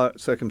there are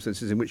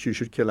circumstances in which you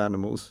should kill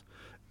animals,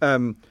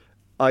 I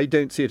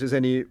don't see it as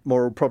any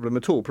moral problem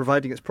at all,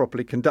 providing it's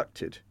properly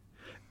conducted.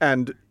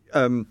 And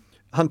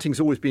hunting's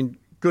always been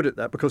good at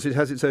that because it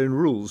has its own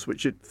rules,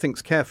 which it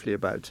thinks carefully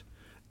about.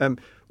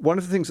 One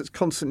of the things that's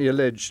constantly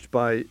alleged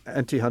by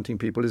anti-hunting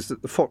people is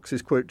that the fox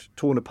is, quote,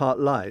 torn apart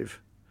live.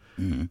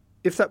 Mm-hmm.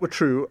 If that were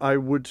true, I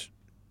would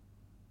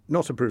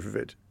not approve of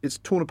it. It's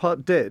torn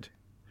apart dead.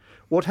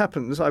 What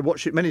happens, I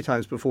watched it many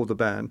times before the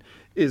ban,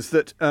 is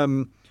that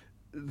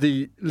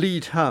the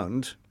lead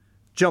hound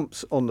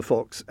jumps on the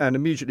fox and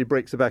immediately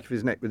breaks the back of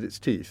his neck with its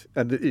teeth.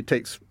 And it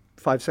takes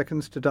 5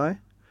 seconds to die.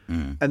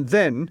 Mm. And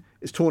then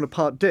it's torn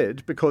apart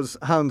dead because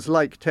hounds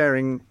like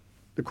tearing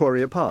the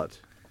quarry apart.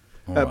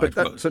 Right, but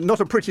that's not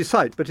a pretty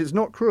sight, but it's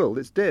not cruel.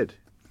 It's dead.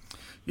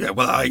 Yeah,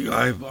 well,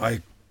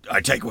 I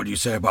take what you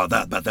say about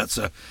that, but that's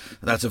a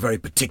very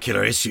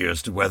particular issue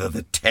as to whether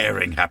the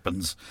tearing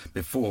happens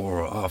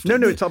before or after.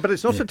 No, but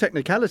it's not a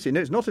technicality.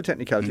 No, it's not a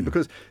technicality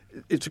because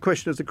it's a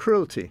question of the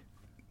cruelty.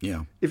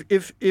 Yeah.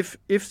 If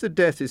the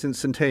death is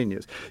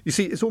instantaneous, you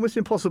see, it's almost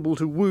impossible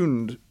to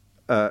wound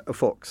a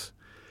fox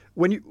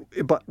when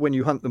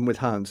you hunt them with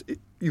hounds.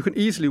 You can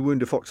easily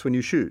wound a fox when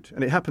you shoot,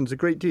 and it happens a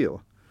great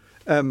deal.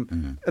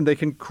 And they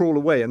can crawl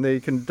away, and they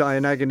can die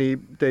in agony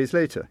days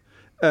later.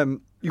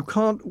 You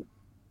can't.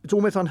 It's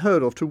almost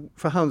unheard of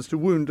for hounds to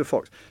wound a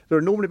fox. There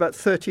are normally about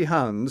 30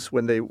 hounds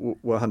when they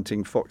were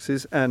hunting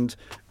foxes, and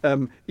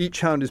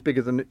each hound is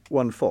bigger than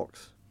one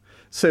fox.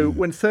 So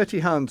when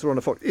 30 hounds are on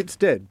a fox, it's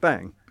dead,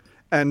 bang.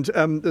 And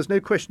there's no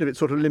question of it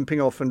sort of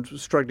limping off and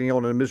struggling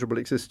on in a miserable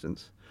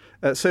existence.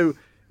 So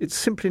it's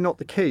simply not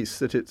the case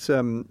that it's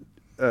the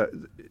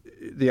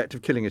act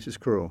of killing it is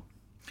cruel.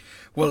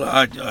 Well,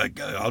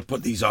 I'll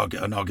put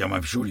an argument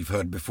I'm sure you've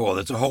heard before.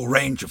 There's a whole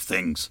range of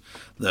things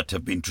that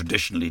have been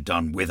traditionally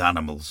done with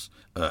animals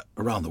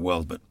around the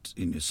world, but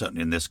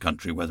certainly in this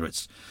country, whether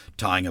it's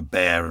tying a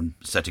bear and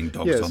setting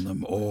dogs on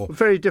them, or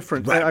very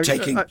different,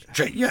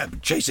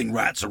 chasing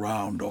rats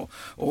around, or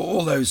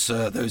all those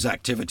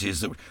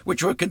activities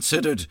which were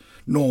considered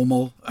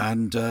normal,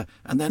 and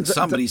then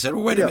somebody said,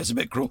 "Well, wait a minute, it's a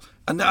bit cruel,"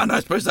 And I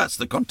suppose that's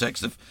the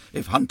context of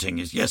if hunting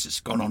is, yes, it's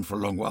gone on for a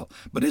long while,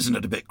 but isn't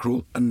it a bit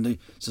cruel? And the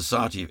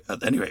society,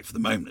 at any rate for the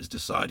moment, has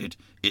decided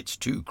it's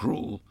too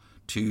cruel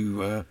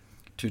to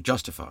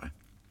justify.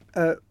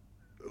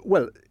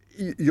 Well,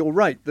 you're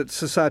right that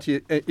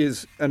society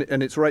is, and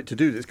it's right to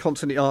do this,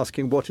 constantly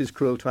asking what is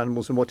cruel to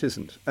animals and what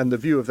isn't. And the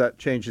view of that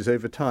changes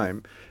over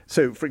time.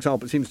 So, for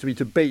example, it seems to me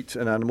to bait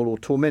an animal or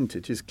torment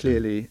it is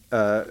clearly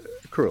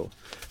cruel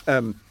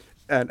and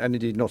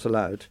indeed not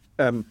allowed.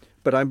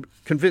 But I'm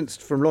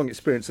convinced from long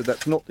experience that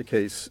that's not the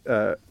case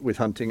with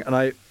hunting. And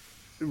I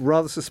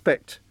rather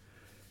suspect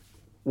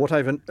what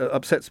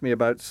upsets me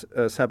about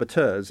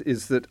saboteurs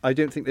is that I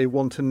don't think they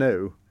want to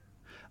know.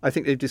 I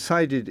think they've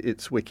decided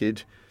it's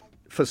wicked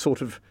for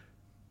sort of,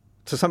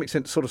 to some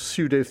extent, sort of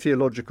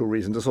pseudo-theological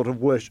reasons, a sort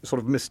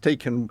of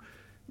mistaken,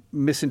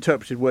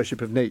 misinterpreted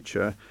worship of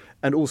nature,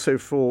 and also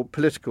for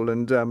political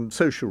and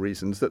social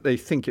reasons, that they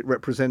think it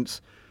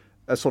represents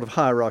a sort of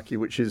hierarchy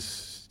which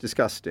is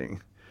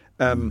disgusting.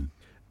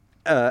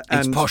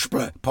 It's posh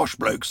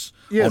blokes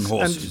on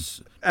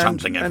horses,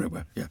 trampling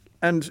everywhere. Yeah.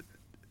 And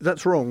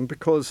that's wrong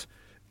because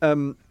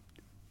though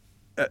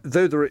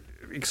there are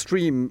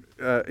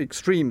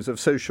extremes of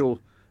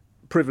social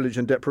privilege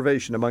and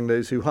deprivation among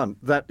those who hunt,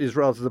 that is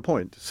rather the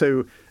point.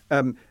 So,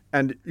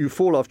 and you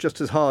fall off just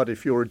as hard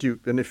if you're a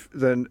duke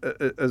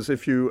as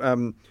if you,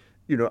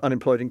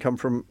 unemployed and come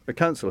from a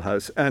council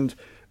house. And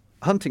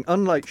hunting,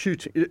 unlike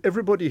shooting,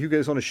 everybody who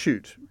goes on a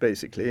shoot,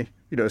 basically,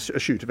 a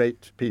shoot of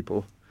 8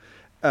 people,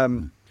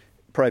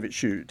 private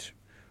shoot,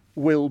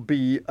 will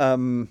be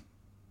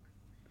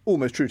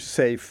almost true to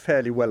say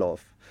fairly well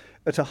off.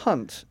 At a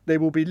hunt, they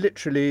will be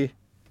literally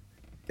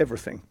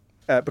everything.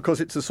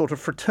 Because it's a sort of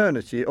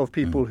fraternity of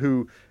people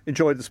who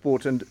enjoy the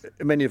sport, and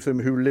many of them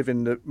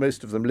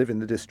most of them live in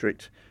the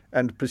district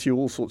and pursue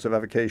all sorts of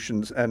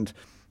avocations and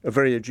are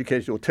very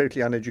educated or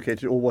totally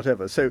uneducated or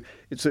whatever. So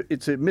it's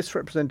a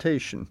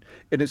misrepresentation,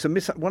 and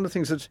one of the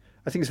things that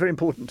I think is very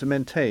important to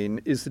maintain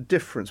is the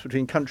difference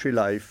between country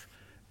life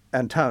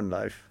and town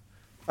life.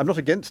 I'm not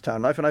against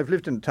town life, and I've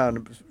lived in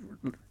town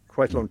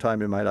quite a long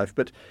time in my life,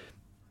 but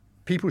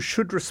people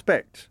should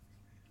respect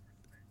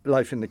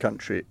life in the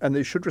country, and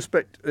they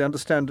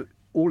understand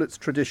all its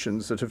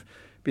traditions that have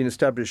been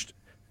established.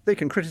 They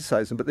can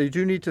criticise them, but they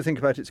do need to think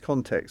about its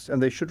context, and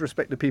they should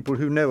respect the people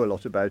who know a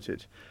lot about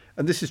it.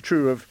 And this is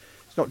true of,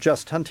 it's not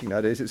just hunting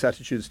nowadays, it's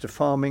attitudes to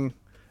farming,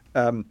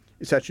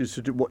 it's attitudes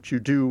to what you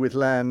do with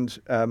land,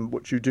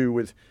 what you do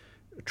with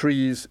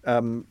trees,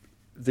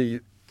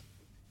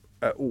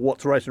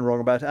 what's right and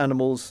wrong about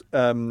animals,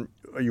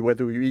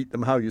 whether you eat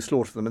them, how you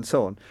slaughter them, and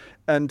so on.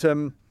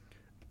 And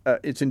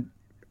it's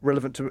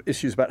relevant to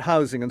issues about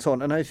housing and so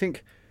on. And I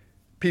think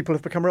people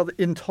have become rather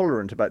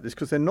intolerant about this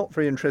because they're not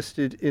very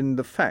interested in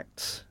the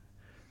facts.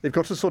 They've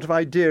got a sort of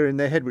idea in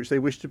their head which they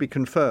wish to be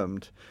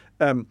confirmed.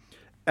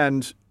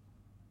 And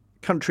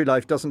country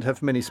life doesn't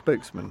have many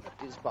spokesmen.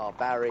 It's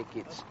barbaric,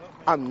 it's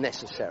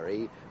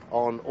unnecessary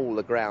on all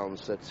the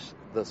grounds that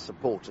the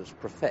supporters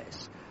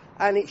profess.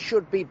 And it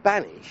should be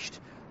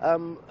banished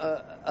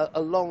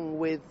along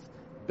with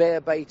bear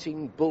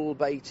baiting, bull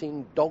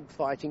baiting, dog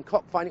fighting,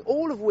 cockfighting,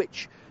 all of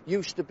which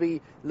used to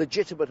be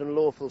legitimate and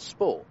lawful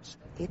sports.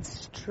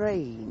 It's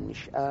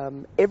strange.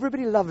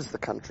 Everybody loves the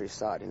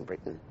countryside in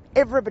Britain.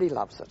 Everybody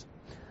loves it.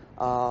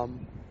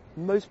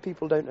 Most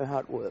people don't know how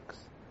it works.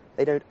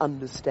 They don't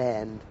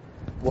understand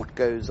what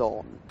goes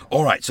on.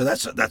 All right, so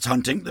that's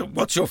hunting.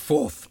 What's your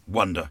fourth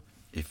wonder,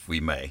 if we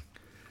may?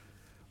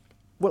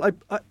 Well,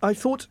 I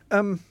thought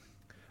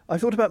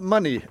about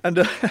money,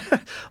 and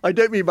I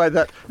don't mean by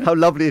that how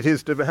lovely it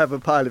is to have a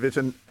pile of it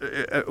and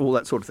all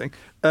that sort of thing.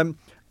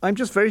 I'm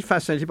just very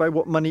fascinated by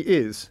what money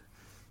is,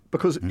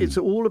 because it's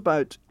all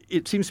about,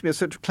 it seems to me a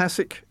sort of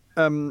classic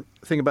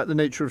thing about the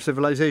nature of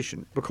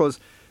civilization, because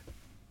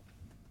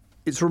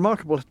it's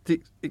remarkable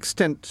the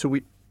extent to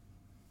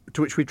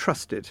which we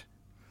trust it.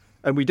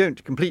 And we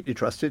don't completely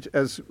trust it,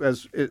 as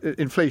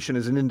inflation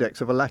is an index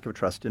of a lack of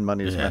trust in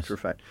money, as a matter of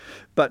fact.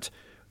 But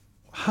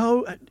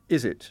how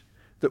is it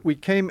that we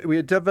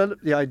had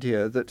developed the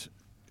idea that,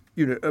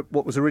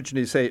 what was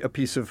originally, say, a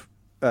piece of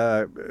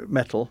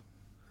metal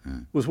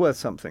was worth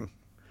something.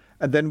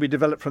 And then we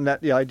developed from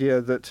that the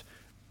idea that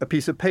a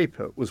piece of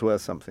paper was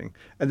worth something.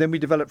 And then we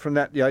developed from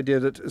that the idea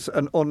that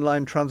an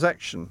online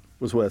transaction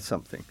was worth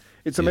something.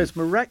 It's the most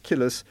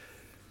miraculous,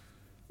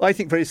 I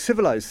think, very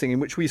civilized thing in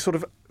which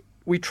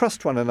we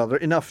trust one another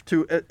enough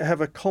to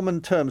have a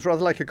common terms,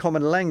 rather like a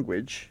common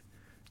language.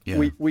 Yeah.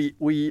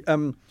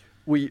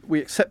 We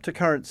accept a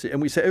currency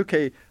and we say,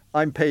 okay,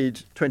 I'm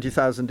paid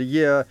 $20,000 a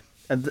year,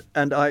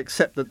 and I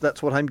accept that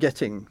that's what I'm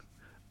getting,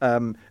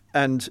 and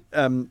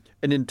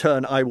in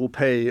turn I will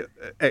pay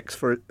X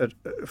for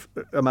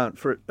amount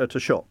for it at a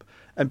shop,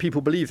 and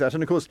people believe that.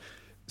 And of course,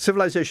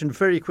 civilization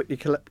very quickly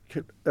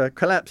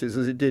collapses,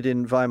 as it did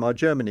in Weimar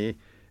Germany,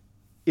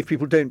 if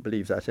people don't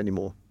believe that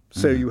anymore.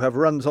 So you have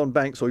runs on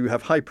banks, or you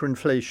have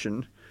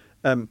hyperinflation,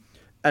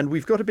 and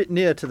we've got a bit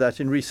near to that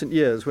in recent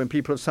years when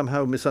people have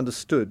somehow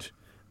misunderstood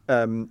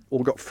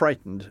or got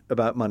frightened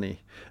about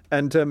money.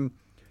 And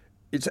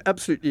it's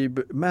absolutely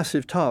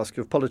massive task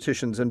of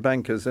politicians and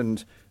bankers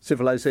and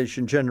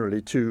civilization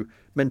generally to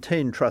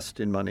maintain trust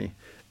in money.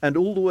 And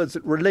all the words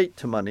that relate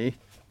to money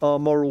are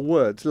moral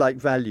words, like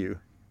value,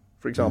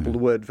 for example, the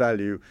word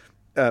value,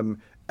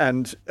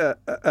 and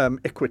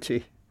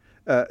equity,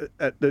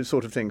 those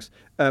sort of things.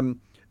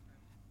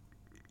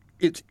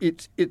 It's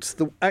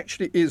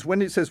actually is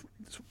when it says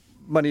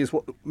money is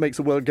what makes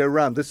the world go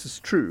round. This is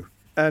true,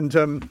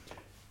 and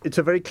it's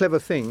a very clever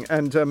thing,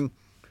 and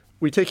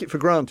we take it for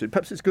granted.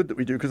 Perhaps it's good that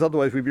we do, because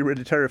otherwise we'd be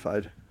really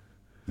terrified.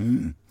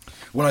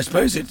 Well, I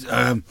suppose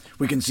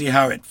we can see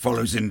how it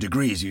follows in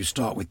degrees. You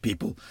start with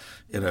people,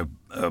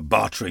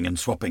 bartering and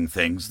swapping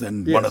things.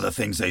 Then one of the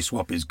things they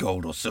swap is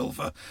gold or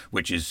silver,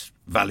 which is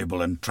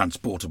valuable and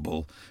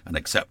transportable and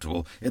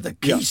acceptable. The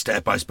key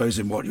step, I suppose,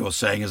 in what you're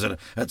saying is that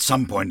at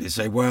some point they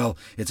say, well,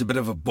 it's a bit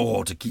of a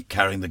bore to keep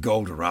carrying the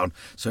gold around.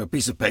 So a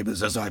piece of paper that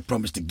says, I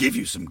promise to give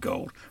you some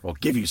gold or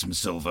give you some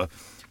silver,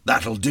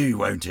 that'll do,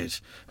 won't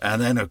it?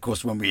 And then, of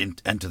course, when we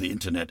enter the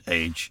internet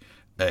age,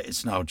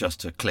 it's now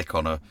just a click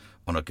on a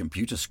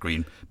computer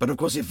screen. But of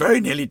course, it very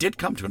nearly did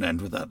come to an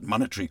end with that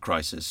monetary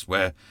crisis,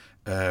 where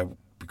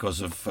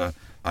because of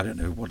I don't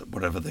know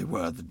whatever they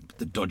were,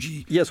 the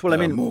dodgy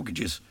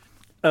mortgages.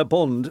 A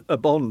bond,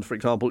 for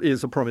example,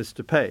 is a promise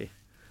to pay,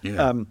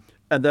 and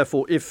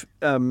therefore, if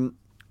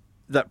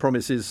that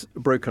promise is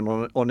broken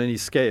on any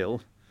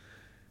scale,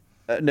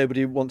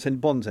 nobody wants any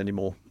bonds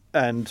anymore,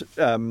 and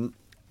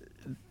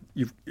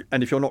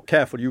if you're not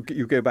careful, you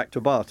go back to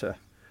barter.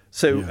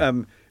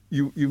 So.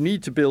 You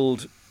need to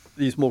build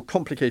these more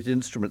complicated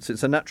instruments.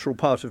 It's a natural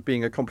part of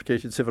being a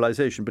complicated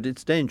civilization, but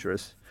it's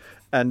dangerous.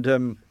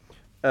 And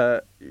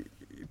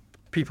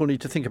people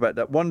need to think about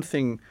that. One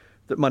thing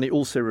that money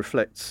also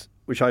reflects,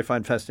 which I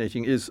find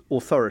fascinating, is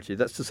authority.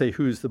 That's to say,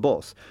 who's the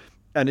boss?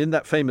 And in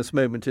that famous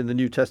moment in the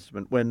New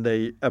Testament when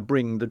they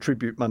bring the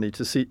tribute money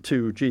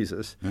to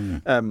Jesus,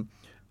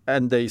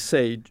 and they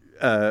say,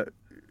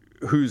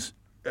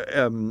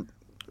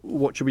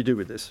 what should we do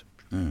with this?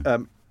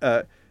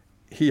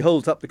 He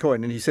holds up the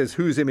coin and he says,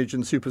 whose image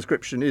and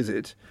superscription is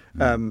it?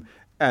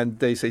 And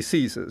they say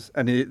Caesar's.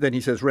 And then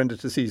he says, render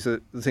to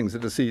Caesar the things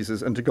that are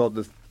Caesar's, and to God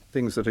the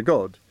things that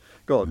are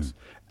God's.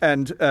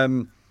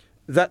 And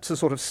that's a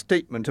sort of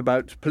statement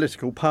about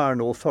political power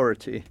and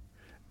authority,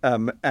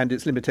 and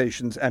its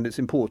limitations and its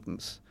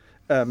importance.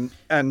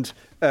 And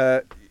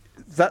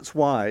that's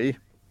why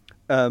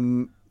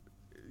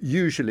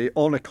usually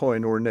on a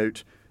coin or a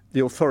note,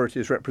 the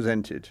authority is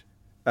represented.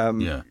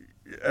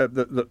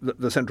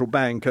 The central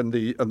bank and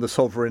the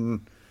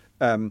sovereign,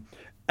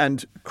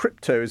 and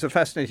crypto is a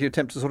fascinating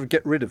attempt to sort of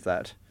get rid of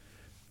that.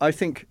 I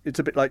think it's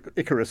a bit like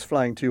Icarus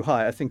flying too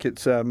high. I think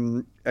it's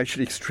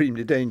actually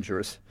extremely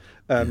dangerous,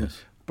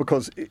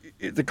 because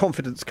the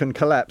confidence can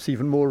collapse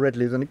even more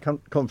readily than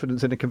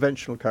confidence in a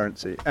conventional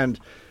currency, and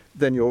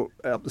then you're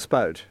up the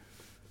spout.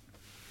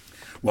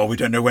 Well, we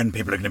don't know when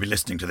people are going to be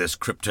listening to this.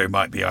 Crypto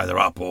might be either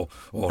up or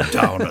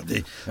down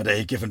at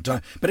a given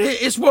time. But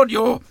it's what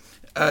you're...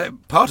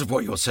 part of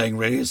what you're saying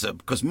really is that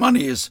because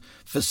money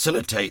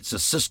facilitates a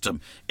system,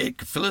 it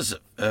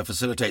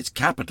facilitates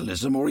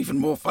capitalism, or even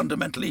more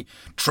fundamentally,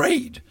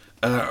 trade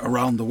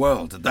around the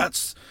world.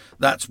 That's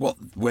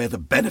where the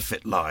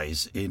benefit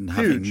lies in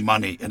having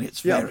money and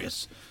its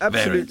various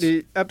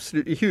variants.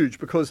 Absolutely huge,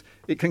 because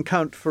it can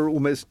count for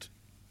almost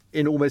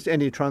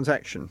any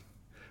transaction.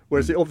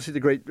 Whereas obviously the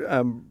great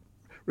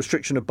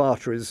restriction of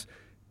barter is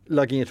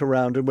lugging it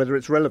around and whether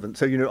it's relevant.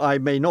 So, I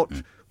may not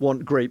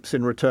want grapes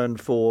in return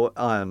for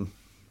iron,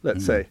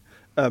 let's say.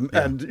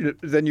 And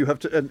then you have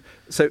to... And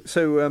so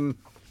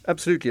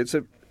absolutely, it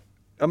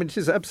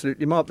is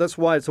absolutely marked. That's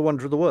why it's a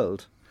wonder of the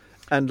world.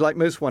 And like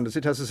most wonders,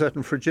 it has a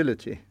certain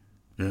fragility.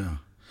 Yeah.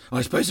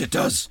 I suppose it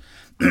does.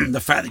 The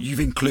fact that you've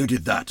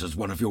included that as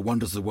one of your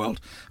wonders of the world,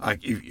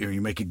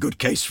 you make a good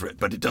case for it,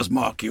 but it does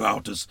mark you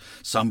out as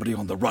somebody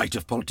on the right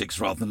of politics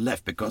rather than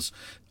left, because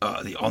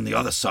on the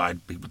other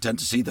side, people tend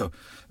to see the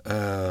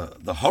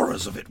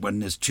horrors of it when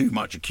there's too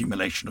much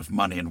accumulation of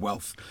money and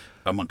wealth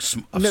amongst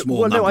small number of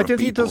people. No, I don't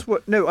think it does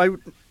work. No,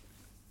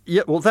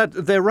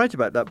 they're right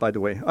about that, by the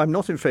way. I'm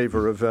not in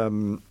favour of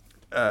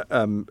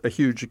a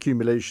huge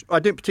accumulation. I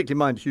don't particularly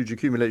mind huge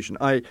accumulation.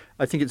 I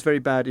think it's very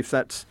bad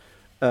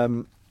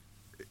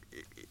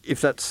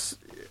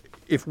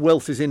if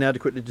wealth is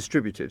inadequately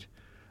distributed.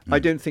 I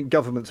don't think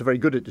governments are very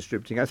good at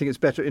distributing. I think it's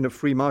better in a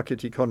free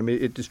market economy.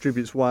 It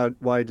distributes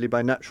widely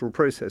by natural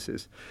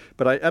processes.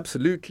 But I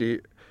absolutely,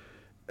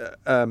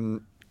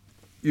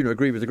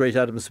 agree with the great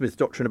Adam Smith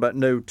doctrine about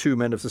no two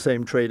men of the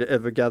same trade are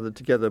ever gathered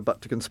together but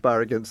to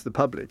conspire against the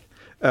public.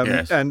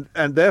 Yes. And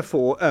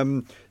therefore,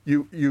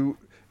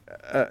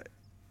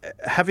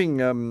 having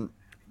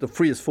the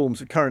freest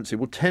forms of currency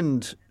will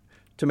tend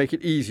to make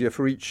it easier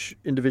for each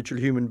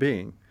individual human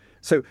being.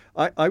 So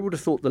I would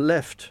have thought the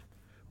left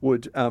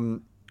would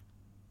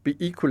be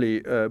equally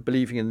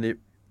believing in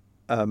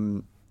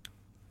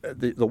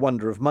the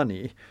wonder of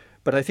money,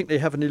 but I think they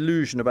have an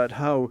illusion about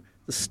how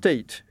the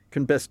state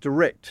can best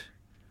direct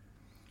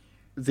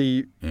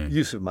the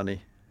use of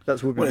money.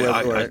 That's what we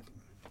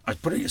I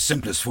put it in its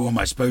simplest form,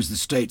 I suppose the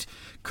state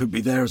could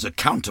be there as a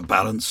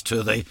counterbalance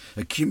to the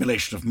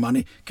accumulation of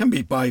money. It can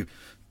be by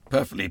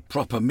perfectly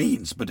proper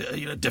means, but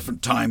at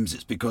different times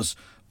it's because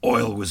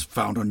oil was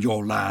found on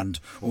your land,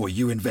 or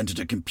you invented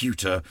a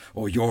computer,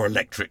 or your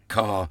electric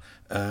car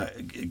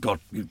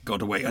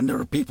got away. And there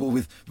are people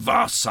with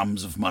vast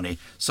sums of money,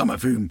 some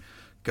of whom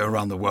go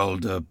around the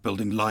world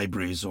building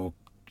libraries or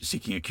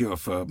seeking a cure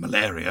for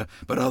malaria,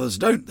 but others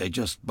don't. They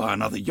just buy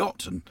another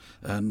yacht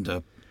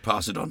and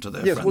pass it on to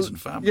their friends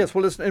and family. Yes,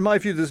 well, in my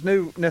view, there's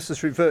no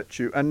necessary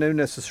virtue and no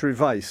necessary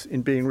vice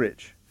in being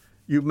rich.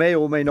 You may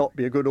or may not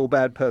be a good or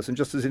bad person,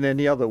 just as in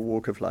any other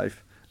walk of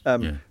life.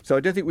 So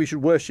I don't think we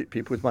should worship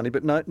people with money,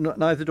 but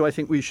neither do I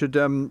think we should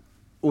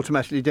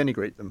automatically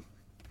denigrate them.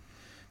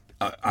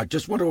 I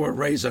just want to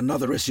raise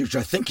another issue, which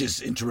I think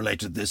is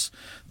interrelated to this,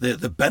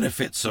 the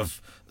benefits of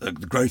the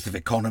growth of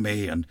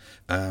economy and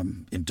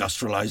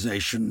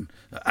industrialization,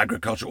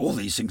 agriculture, all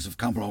these things have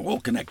come along, all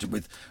connected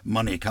with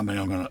money coming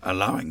along and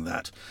allowing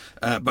that.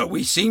 But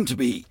we seem to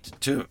be,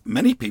 to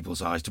many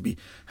people's eyes, to be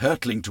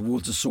hurtling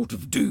towards a sort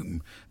of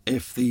doom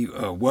if the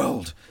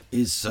world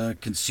is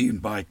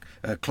consumed by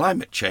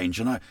climate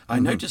change. And I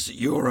notice that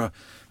you're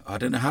I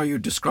don't know how you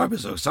describe it.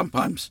 So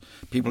sometimes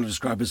people are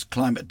described as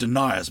climate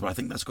deniers, but I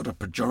think that's got a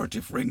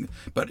pejorative ring.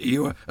 But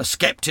you're a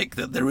skeptic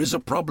that there is a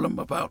problem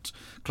about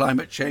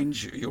climate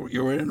change.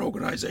 You're in an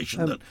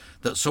organisation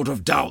that sort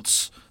of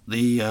doubts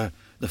the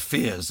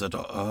fears that a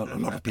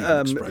lot of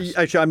people express.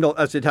 Actually, I'm not.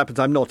 As it happens,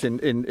 I'm not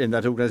in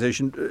that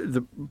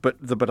organisation. But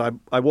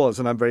I was,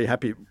 and I'm very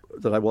happy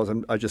that I was.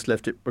 And I just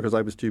left it because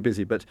I was too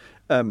busy. But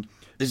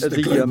this is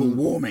the Global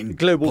Warming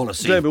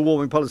Policy. Global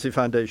Warming Policy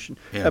Foundation.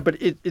 Yeah. But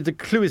the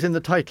clue is in the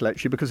title,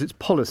 actually, because it's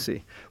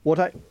policy.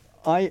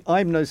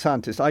 I'm no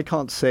scientist. I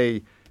can't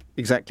say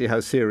exactly how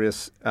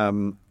serious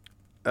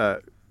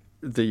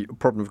the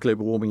problem of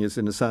global warming is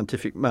in a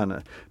scientific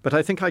manner. But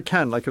I think I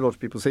can, like a lot of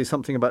people, say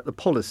something about the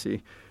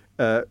policy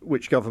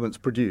which governments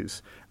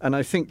produce. And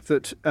I think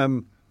that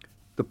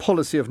the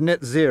policy of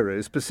net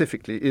zero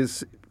specifically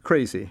is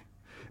crazy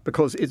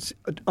because it's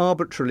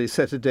arbitrarily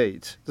set a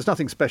date. There's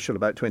nothing special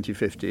about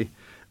 2050.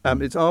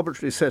 It's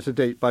arbitrarily set a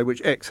date by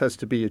which X has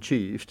to be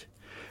achieved.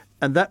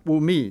 And that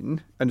will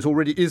mean, and it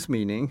already is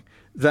meaning,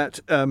 that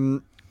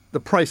the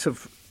price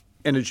of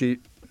energy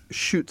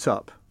shoots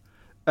up.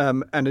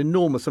 An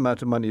enormous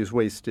amount of money is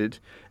wasted.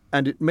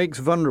 And it makes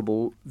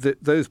vulnerable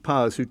those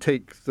powers who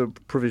take the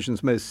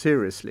provisions most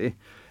seriously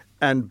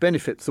and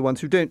benefits the ones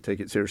who don't take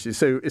it seriously.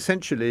 So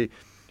essentially,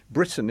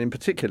 Britain in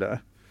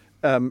particular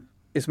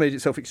has made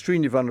itself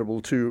extremely vulnerable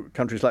to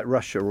countries like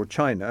Russia or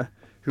China,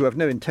 who have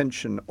no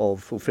intention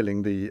of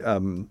fulfilling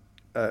the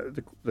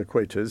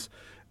quotas,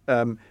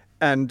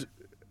 and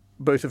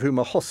both of whom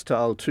are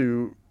hostile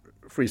to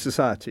free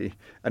society,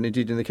 and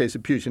indeed in the case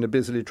of Putin are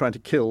busily trying to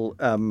kill,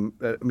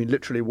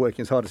 literally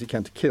working as hard as he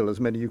can to kill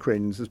as many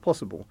Ukrainians as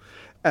possible,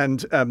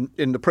 and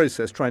in the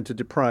process trying to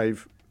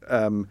deprive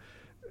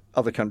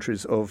other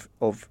countries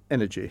of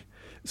energy.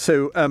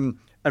 So,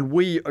 and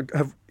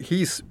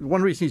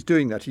one reason he's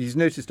doing that, he's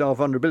noticed our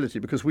vulnerability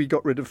because we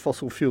got rid of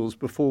fossil fuels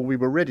before we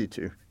were ready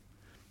to.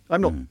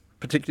 I'm not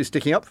particularly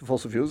sticking up for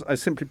fossil fuels. I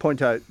simply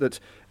point out that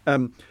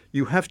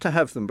you have to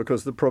have them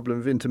because of the problem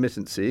of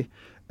intermittency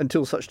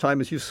until such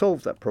time as you've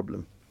solved that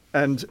problem.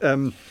 And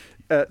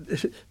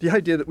the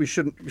idea that we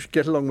should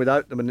get along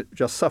without them and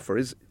just suffer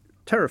is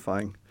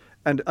terrifying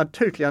and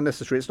totally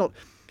unnecessary. It's not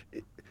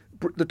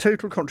the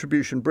total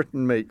contribution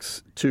Britain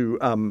makes to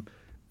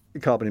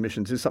carbon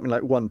emissions is something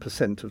like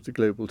 1% of the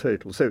global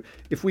total. So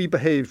if we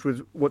behaved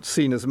with what's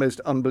seen as the most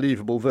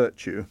unbelievable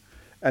virtue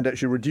and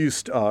actually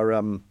reduced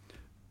our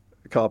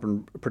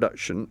carbon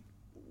production,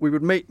 we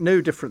would make no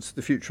difference to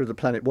the future of the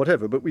planet,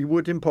 whatever, but we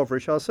would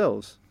impoverish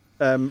ourselves.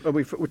 And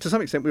to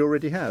some extent, we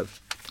already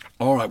have.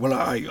 All right. Well,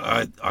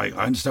 I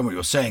understand what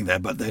you're saying there,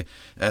 but the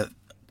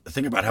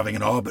thing about having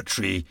an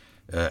arbitrary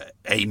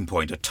aim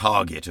point, a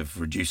target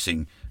of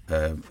reducing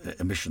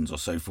emissions or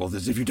so forth,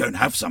 is if you don't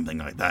have something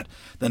like that,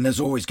 then there's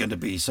always going to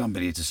be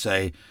somebody to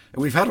say,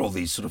 we've had all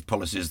these sort of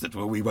policies that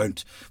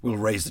we'll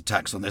raise the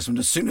tax on this, and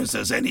as soon as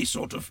there's any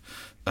sort of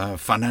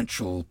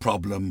financial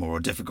problem or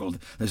a difficulty,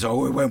 they say,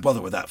 we won't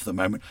bother with that for the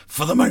moment.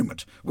 For the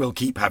moment, we'll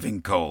keep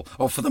having coal,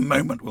 or for the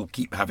moment, we'll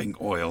keep having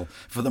oil.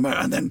 For the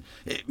moment, and then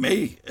it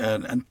may,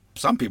 and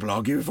some people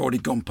argue we've already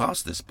gone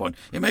past this point.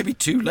 It may be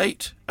too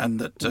late, and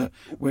that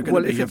we're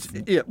going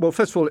to be... Well,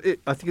 first of all,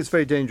 I think it's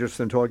very dangerous for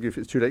them to argue if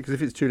it's too late, because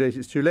if it's too late,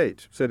 it's too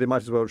late. So they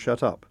might as well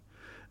shut up.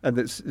 And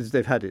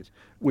they've had it.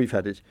 We've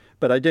had it.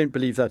 But I don't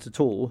believe that at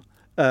all.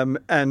 I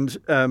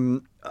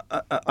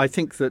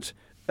think that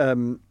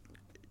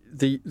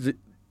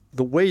the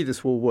way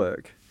this will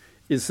work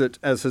is that,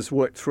 as has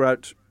worked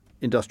throughout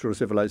industrial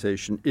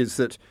civilization, is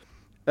that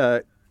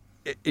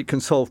it can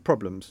solve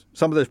problems.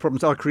 Some of those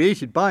problems are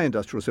created by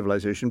industrial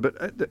civilization, but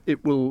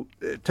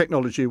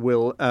technology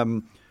will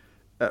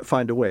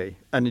find a way,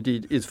 and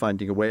indeed is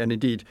finding a way. And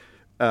indeed,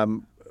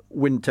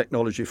 wind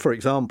technology, for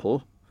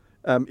example,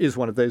 is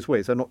one of those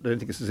ways. I don't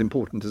think it's as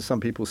important as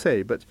some people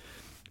say, but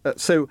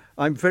so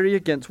I'm very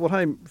against,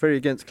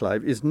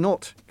 Clive, is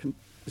not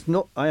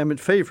I am in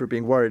favour of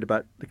being worried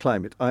about the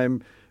climate. I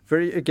am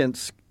very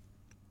against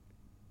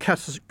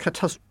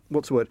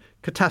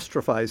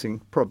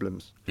catastrophizing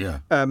problems. Yeah.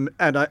 And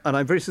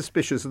I'm very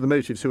suspicious of the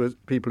motives who are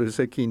people who are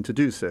so keen to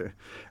do so.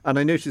 And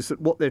I notice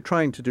that what they're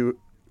trying to do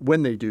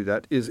when they do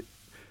that is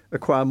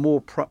acquire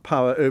more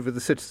power over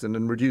the citizen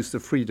and reduce the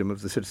freedom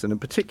of the citizen,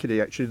 and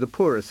particularly actually the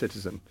poorer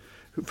citizen,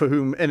 for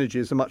whom energy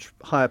is a much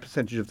higher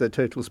percentage of their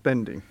total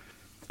spending.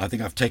 I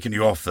think I've taken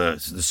you off the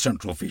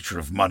central feature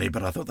of money,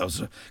 but I thought that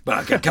was.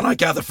 But can I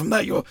gather from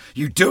that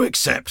you do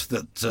accept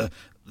that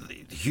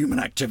human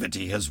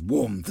activity has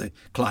warmed the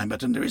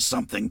climate, and there is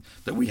something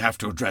that we have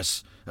to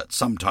address at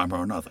some time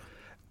or another?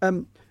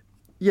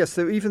 Yes,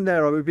 so even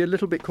there I would be a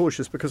little bit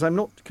cautious, because I'm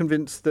not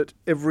convinced that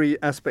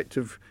every aspect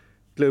of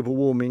global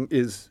warming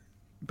is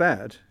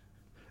bad.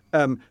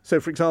 So,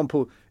 for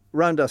example,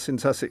 round us in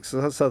Sussex,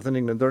 southern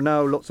England, there are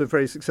now lots of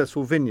very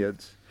successful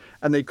vineyards,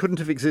 and they couldn't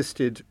have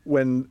existed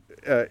when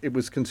it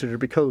was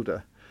considerably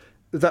colder.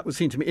 That would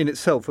seem to me in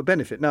itself a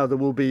benefit. Now, there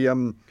will be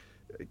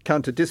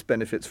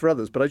counter-disbenefits for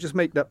others, but I just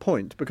make that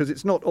point because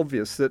it's not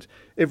obvious that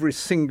every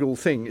single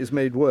thing is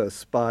made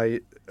worse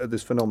by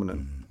this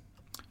phenomenon.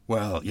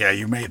 Well, yeah,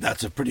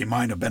 that's a pretty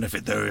minor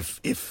benefit, though. If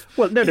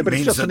but means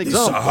it's just that an the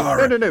example.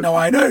 Sahara, No,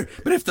 I know,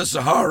 but if the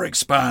Sahara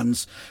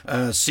expands,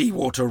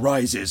 seawater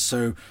rises,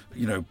 so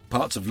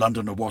parts of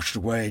London are washed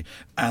away,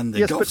 and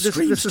the Gulf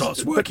Stream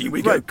starts working,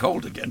 we go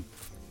cold again.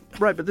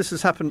 Right, but this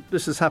has happened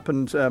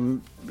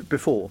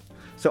before.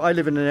 So I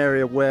live in an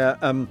area where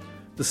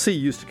the sea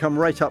used to come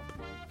right up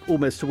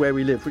almost to where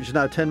we live, which is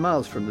now 10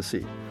 miles from the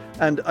sea.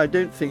 And I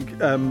don't think,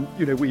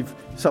 we've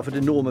suffered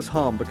enormous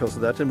harm because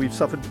of that, and we've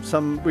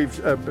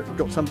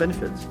got some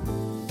benefits.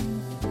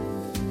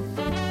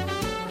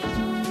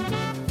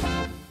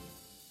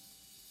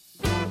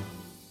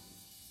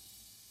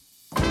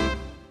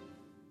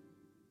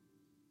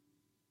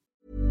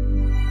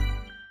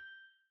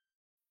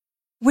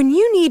 When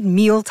you need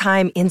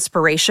mealtime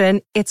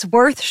inspiration, it's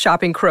worth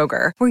shopping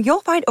Kroger, where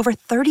you'll find over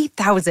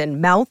 30,000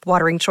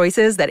 mouth-watering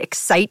choices that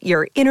excite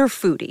your inner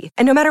foodie.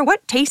 And no matter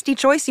what tasty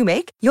choice you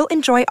make, you'll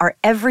enjoy our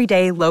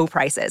everyday low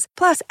prices,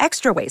 plus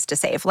extra ways to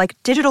save, like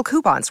digital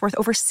coupons worth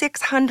over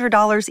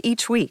 $600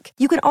 each week.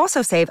 You can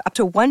also save up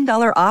to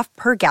 $1 off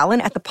per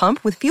gallon at the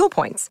pump with fuel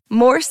points.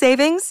 More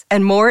savings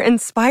and more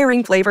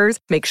inspiring flavors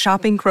make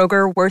shopping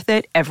Kroger worth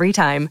it every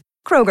time.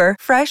 Kroger,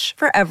 fresh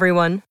for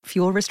everyone.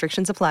 Fuel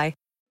restrictions apply.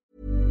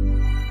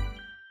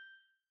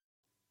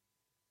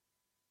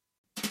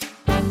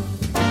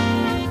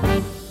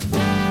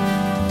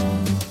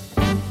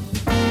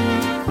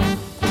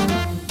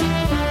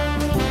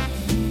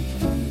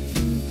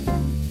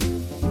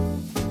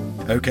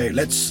 Okay,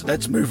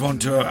 let's move on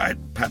to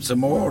perhaps a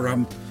more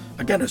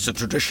again, it's a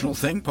traditional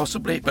thing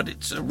possibly, but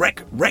it's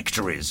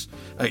rectories.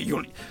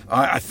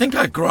 I think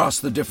I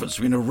grasp the difference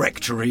between a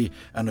rectory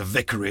and a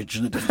vicarage,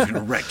 and the difference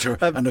between a rector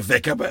and a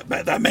vicar, but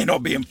that may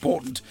not be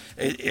important.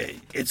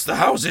 It's the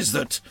houses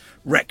that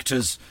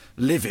rectors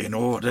live in,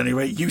 or at any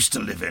rate used to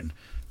live in.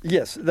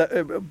 Yes,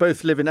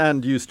 both live in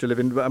and used to live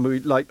in. I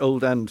mean, like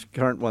old and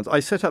current ones. I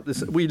set up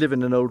this. We live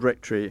in an old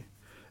rectory,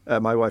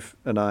 my wife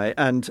and I,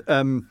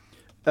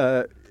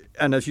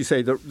 and as you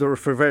say, there are,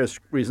 for various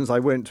reasons, I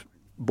won't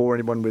bore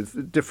anyone with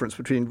the difference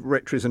between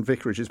rectories and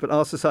vicarages, but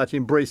our society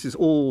embraces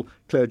all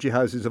clergy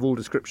houses of all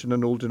description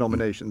and all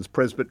denominations,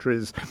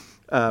 presbyteries,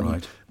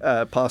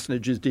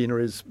 parsonages,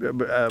 deaneries,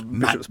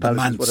 bishops'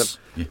 palaces, whatever.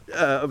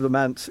 Of the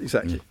manse,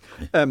 exactly.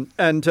 Yeah.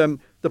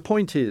 The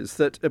point is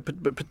that,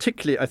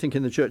 particularly I think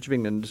in the Church of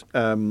England,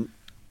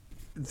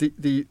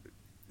 they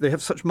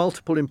have such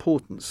multiple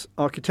importance: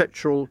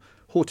 architectural,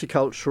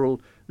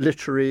 horticultural,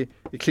 literary,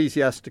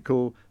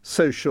 ecclesiastical,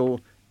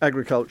 social,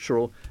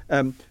 agricultural,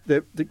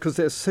 because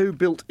they're so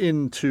built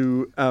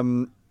into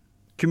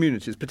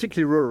communities,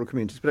 particularly rural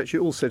communities, but actually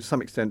also to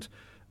some extent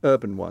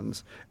urban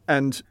ones.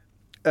 And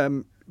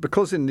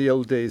because in the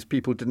old days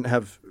people didn't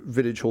have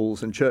village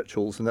halls and church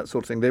halls and that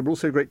sort of thing, they were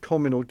also great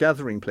communal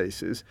gathering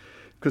places,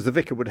 because the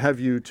vicar would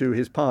have you to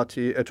his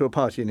party, to a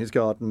party in his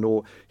garden,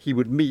 or he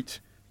would meet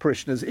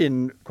parishioners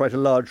in quite a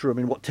large room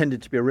in what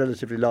tended to be a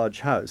relatively large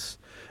house.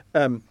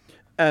 And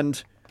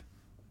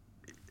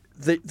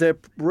their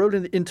role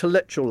in the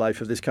intellectual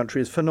life of this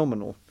country is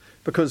phenomenal,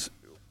 because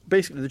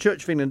basically the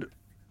Church of England,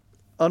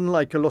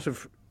 unlike a lot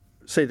of,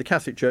 say, the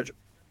Catholic Church,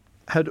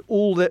 had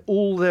all their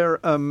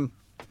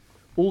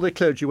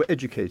clergy were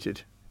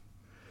educated.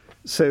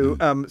 So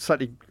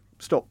slightly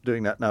stopped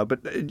doing that now, but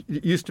it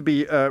used to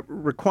be a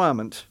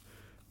requirement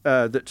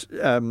that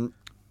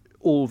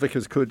all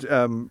vicars could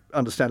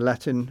understand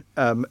Latin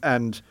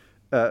and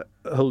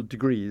hold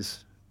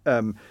degrees.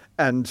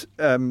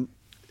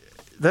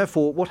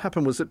 Therefore, what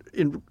happened was that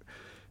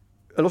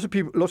a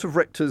lot of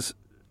rectors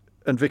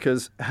and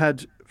vicars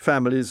had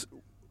families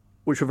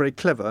which were very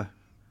clever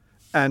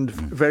and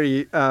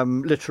very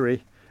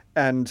literary,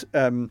 and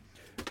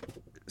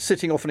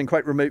sitting often in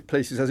quite remote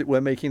places, as it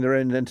were, making their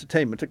own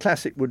entertainment. A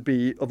classic would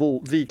be, of all,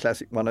 the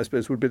classic one, I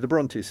suppose, would be the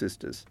Bronte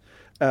sisters.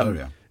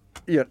 In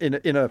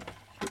a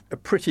a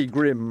pretty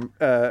grim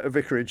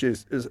vicarage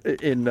is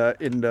in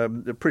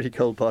a pretty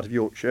cold part of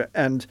Yorkshire,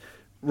 and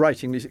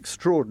writing these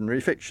extraordinary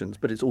fictions.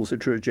 But it's also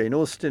true of Jane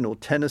Austen or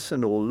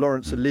Tennyson or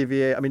Laurence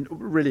Olivier. I mean,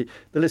 really,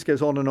 the list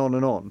goes on and on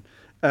and on.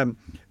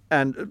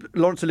 And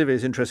Laurence Olivier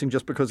is interesting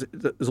just because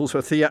there's also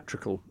a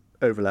theatrical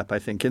overlap, I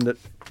think, in that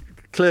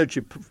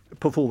clergy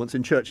performance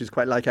in church is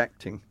quite like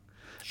acting.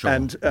 Sure.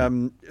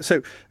 And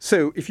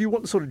so if you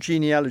want the sort of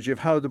genealogy of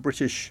how the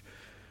British,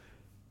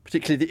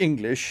 particularly the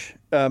English,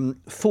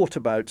 thought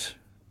about,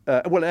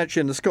 well,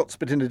 actually, and the Scots,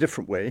 but in a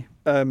different way,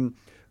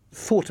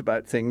 thought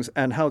about things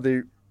and how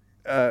they,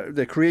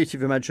 their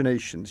creative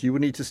imaginations, you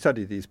would need to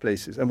study these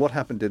places and what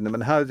happened in them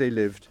and how they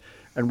lived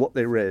and what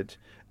they read.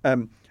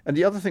 And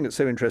the other thing that's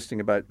so interesting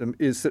about them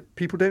is that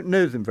people don't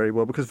know them very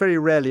well because very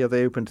rarely are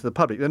they open to the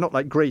public. They're not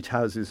like great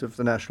houses of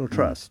the National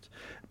Trust,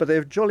 but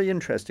they're jolly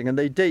interesting, and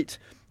they date.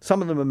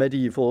 Some of them are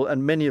medieval,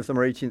 and many of them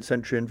are 18th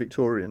century and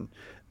Victorian.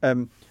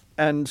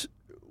 And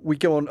we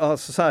go on, our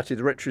society,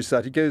 the Rectory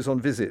Society, goes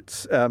on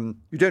visits.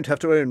 You don't have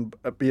to own,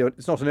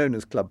 it's not an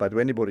owners' club, by the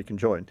way, anybody can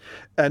join.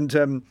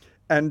 And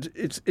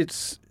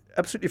it's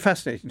absolutely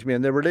fascinating to me,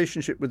 and their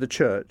relationship with the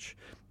church.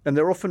 And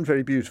they're often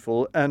very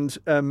beautiful, and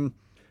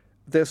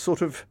they're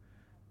sort of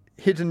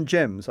hidden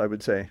gems, I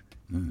would say.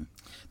 Mm.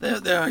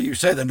 You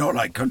say they're not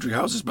like country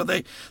houses, but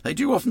they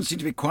do often seem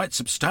to be quite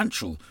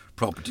substantial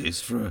properties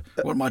for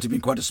what might have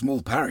been quite a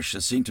small parish.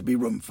 There seemed to be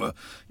room for,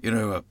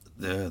 the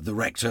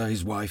rector,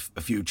 his wife,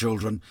 a few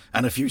children,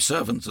 and a few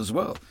servants as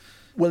well.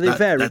 Well, they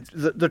varied.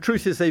 The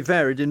truth is they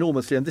varied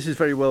enormously, and this is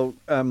very well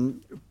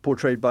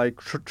portrayed by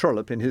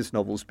Trollope in his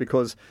novels,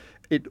 because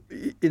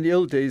in the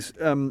old days,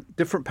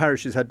 different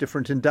parishes had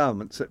different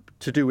endowments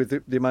to do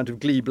with the amount of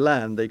glebe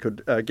land they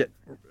could get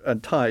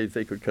and tithe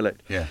they could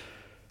collect. Yeah.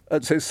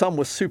 So some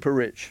were super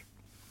rich.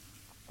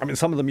 I mean,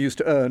 some of them used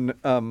to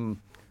earn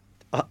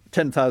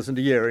 10,000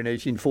 a year in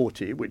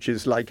 1840, which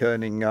is like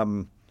earning,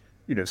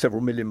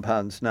 several £1 million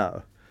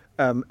now.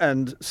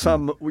 And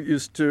some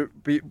used to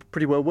be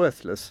pretty well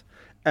worthless.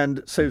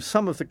 And so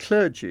some of the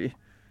clergy,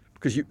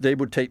 because they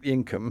would take the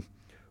income,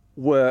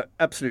 were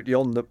absolutely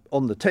on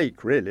the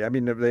take, really. I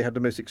mean, they had the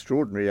most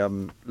extraordinary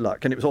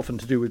luck, and it was often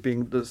to do with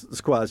being the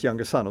squire's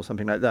younger son or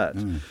something like that.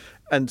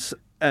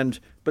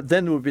 But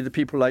then there would be the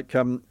people like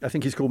I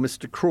think he's called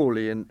Mr.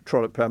 Crawley in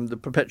Trollope, the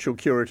perpetual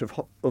curate of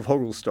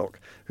Hogglestock,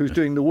 who's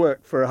doing the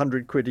work for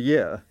 £100 a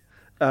year,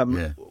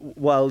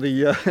 while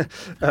the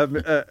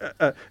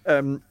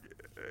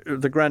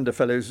grander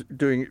fellows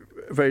doing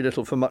very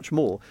little for much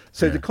more.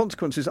 So the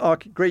consequences are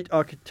great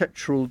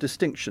architectural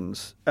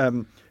distinctions.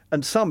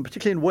 And some,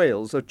 particularly in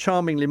Wales, are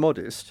charmingly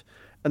modest,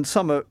 and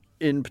some are,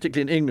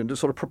 particularly in England, are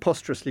sort of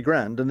preposterously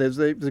grand. And there's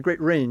a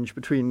great range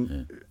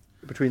between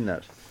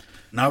that.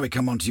 Now we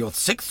come on to your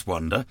sixth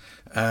wonder,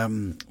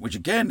 which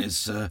again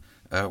is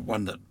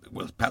one that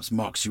perhaps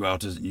marks you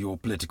out as in your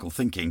political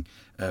thinking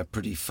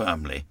pretty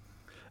firmly.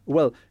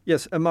 Well,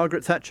 yes,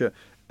 Margaret Thatcher.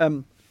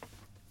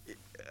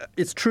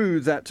 It's true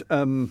that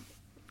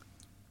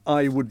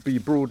I would be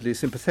broadly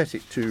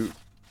sympathetic to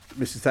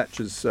Mrs.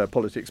 Thatcher's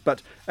politics,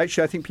 but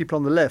actually I think people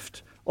on the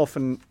left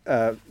often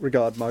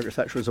regard Margaret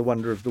Thatcher as a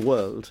wonder of the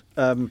world,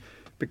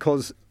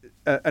 because,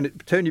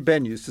 Tony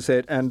Benn used to say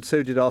it, and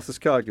so did Arthur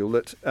Scargill,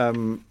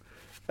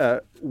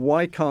 that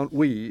why can't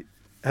we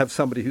have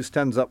somebody who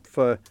stands up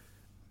for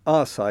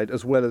our side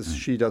as well as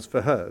she does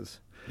for hers?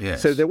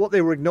 Yes. So what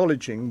they were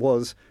acknowledging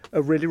was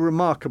a really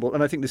remarkable,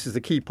 and I think this is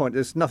the key point,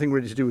 there's nothing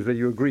really to do with whether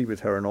you agree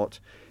with her or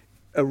not,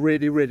 a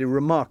really, really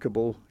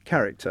remarkable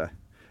character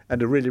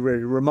and a really,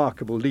 really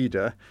remarkable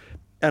leader.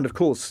 And of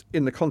course,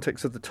 in the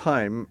context of the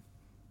time,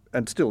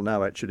 and still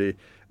now actually,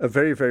 a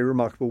very, very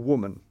remarkable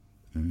woman.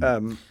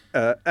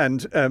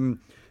 Mm-hmm.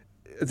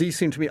 These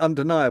seem to me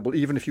undeniable,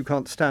 even if you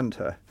can't stand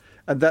her.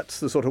 And that's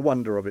the sort of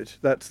wonder of it.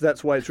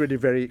 That's why it's really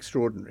very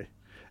extraordinary.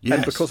 Yes.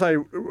 And because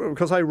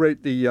I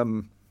wrote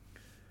the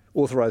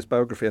authorised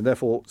biography and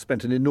therefore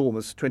spent an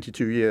enormous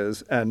 22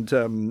 years, and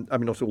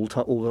not all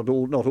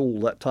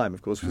that time,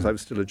 of course, because I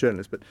was still a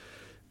journalist, but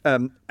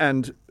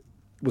and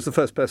was the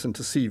first person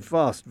to see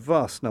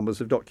vast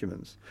numbers of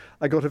documents.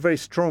 I got a very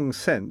strong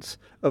sense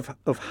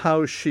of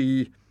how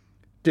she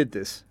did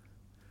this,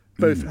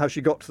 both how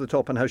she got to the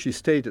top and how she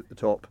stayed at the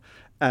top,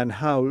 and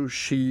how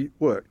she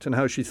worked and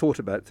how she thought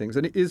about things.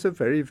 And it is a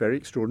very, very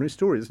extraordinary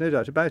story. There's no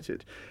doubt about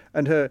it.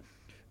 And her,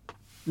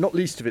 not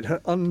least of it,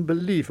 her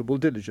unbelievable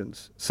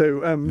diligence.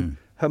 So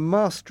her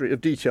mastery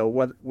of detail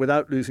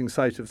without losing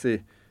sight of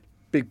the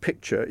big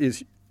picture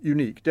is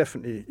unique,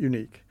 definitely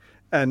unique.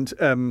 And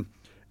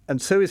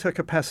so is her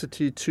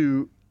capacity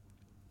to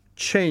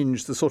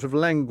change the sort of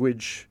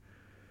language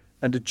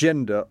and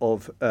agenda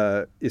of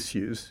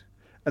issues.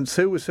 And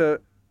so was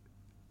her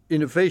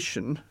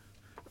innovation,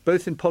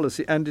 both in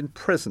policy and in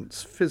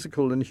presence,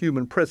 physical and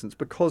human presence,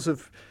 because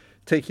of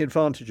taking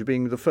advantage of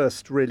being the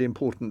first really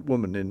important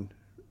woman in,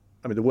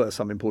 I mean, there were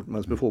some important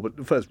ones before, but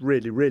the first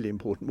really, really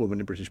important woman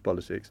in British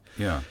politics.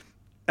 Yeah.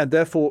 And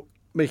therefore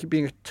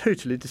being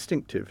totally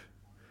distinctive.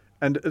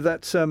 And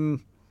that's...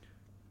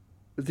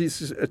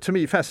 this is, to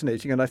me,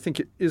 fascinating, and I think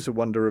it is a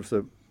wonder of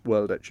the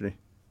world, actually.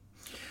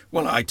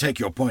 Well, I take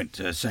your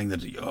point, saying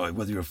that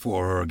whether you're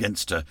for or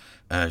against her,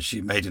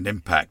 she made an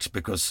impact,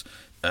 because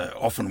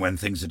often when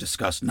things are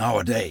discussed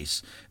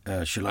nowadays,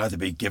 she'll either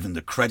be given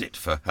the credit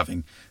for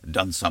having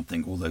done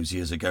something all those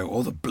years ago,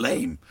 or the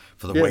blame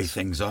for the way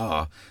things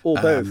are. Or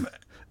both.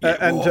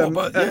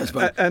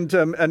 And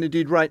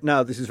indeed, right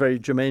now, this is very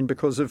germane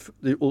because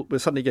we're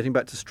suddenly getting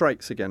back to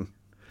strikes again.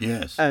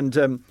 Yes.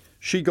 And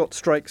she got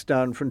strikes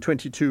down from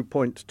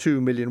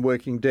 22.2 million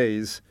working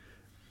days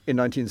in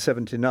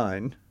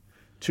 1979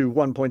 to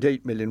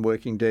 1.8 million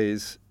working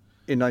days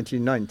in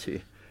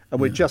 1990. And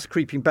we're just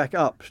creeping back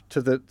up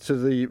to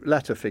the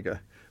latter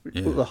figure.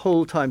 Yeah. The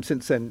whole time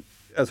since then,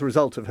 as a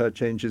result of her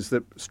changes,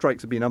 the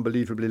strikes have been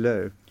unbelievably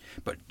low.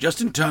 But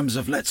just in terms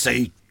of, let's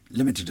say,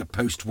 limited to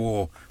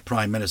post-war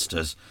prime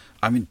ministers,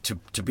 I mean,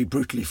 to be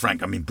brutally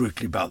frank, I mean,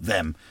 brutally about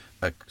them,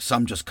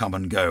 some just come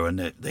and go, and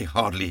they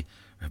hardly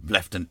have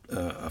left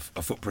a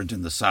footprint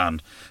in the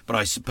sand. But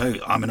I suppose,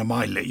 I mean,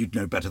 you'd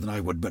know better than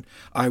I would, but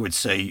I would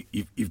say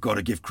you've got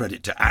to give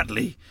credit to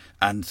Attlee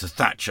and to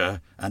Thatcher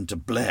and to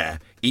Blair,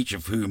 each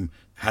of whom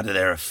had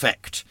their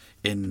effect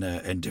in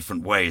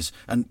different ways.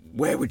 And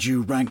where would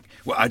you rank?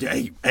 Well,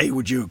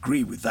 would you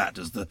agree with that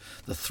as the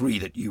three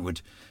that you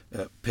would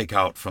pick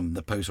out from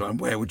the post-war, and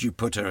where would you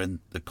put her in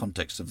the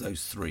context of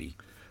those three?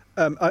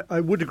 I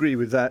would agree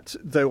with that,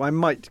 though I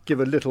might give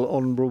a little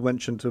honourable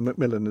mention to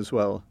Macmillan as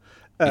well.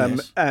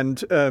 Yes.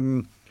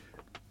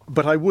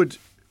 But I would,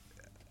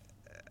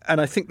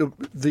 and I think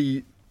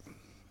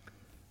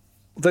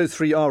those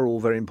three are all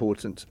very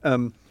important.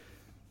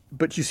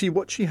 But you see,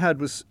 what she had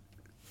was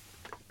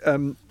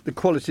the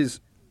qualities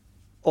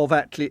of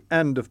Attlee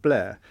and of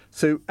Blair.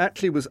 So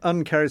Attlee was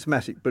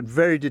uncharismatic but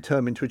very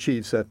determined to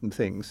achieve certain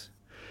things.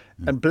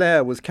 And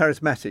Blair was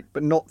charismatic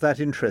but not that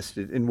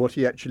interested in what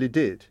he actually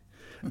did.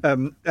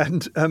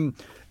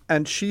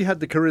 And she had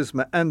the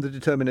charisma and the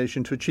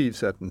determination to achieve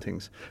certain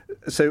things.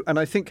 So, and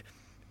I think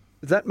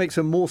that makes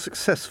her more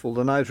successful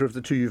than either of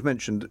the two you've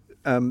mentioned,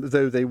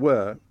 though they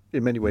were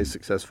in many ways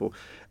successful.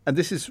 And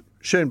this is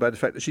shown by the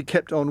fact that she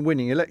kept on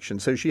winning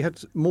elections. So she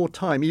had more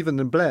time even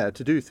than Blair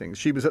to do things.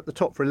 She was at the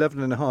top for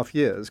 11 and a half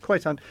years,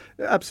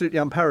 absolutely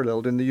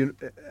unparalleled in the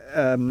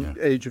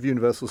age of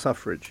universal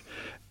suffrage.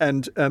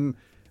 And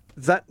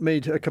that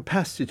made her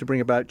capacity to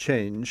bring about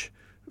change,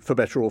 for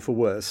better or for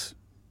worse,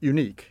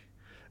 unique.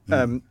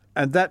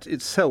 And that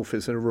itself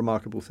is a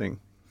remarkable thing.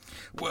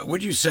 Well,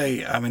 would you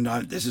say, I mean,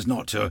 this is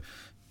not to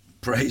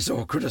praise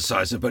or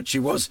criticise her, but she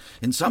was,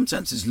 in some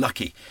senses,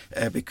 lucky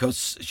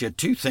because she had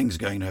two things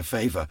going in her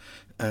favour.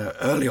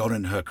 Early on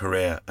in her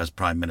career as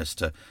Prime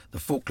Minister, the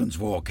Falklands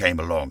War came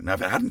along. Now,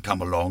 if it hadn't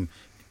come along,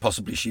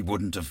 possibly she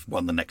wouldn't have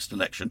won the next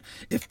election.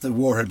 If the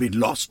war had been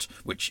lost,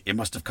 which it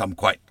must have come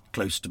quite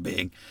close to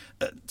being,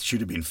 should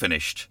have been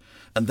finished.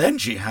 And then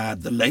she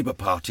had the Labour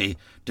Party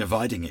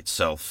dividing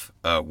itself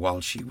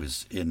while she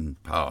was in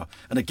power.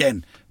 And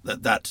again,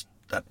 that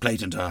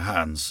played into her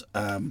hands.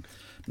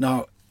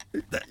 Now,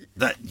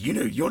 that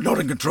you're not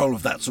in control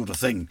of that sort of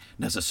thing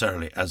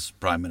necessarily as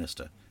Prime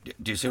Minister.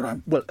 Do you see what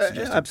I'm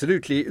suggesting?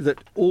 Absolutely.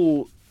 That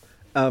all,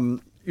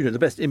 the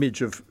best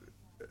image of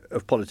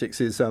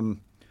politics is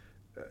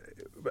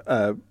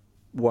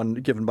one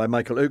given by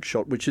Michael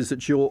Oakeshott, which is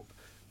that you're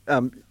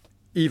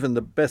even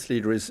the best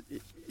leader is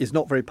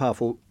not very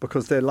powerful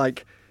because they're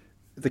like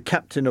the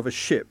captain of a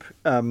ship,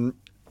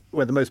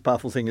 where the most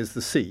powerful thing is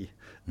the sea.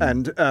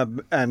 And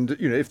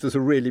if there's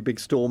a really big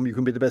storm, you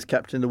can be the best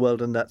captain in the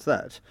world, and that's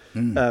that.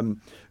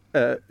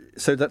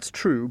 So that's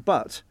true.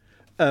 But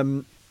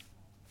and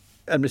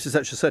Mrs.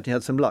 Thatcher certainly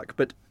had some luck.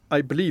 But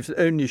I believe that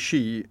only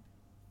she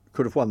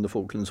could have won the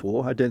Falklands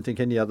War. I don't think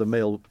any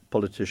male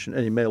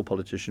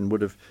politician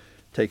would have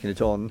taken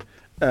it on.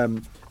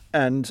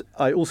 And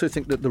I also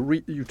think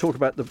that you talked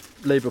about the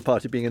Labour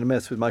Party being in a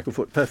mess with Michael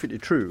Foot, perfectly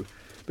true.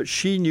 But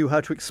she knew how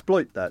to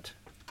exploit that.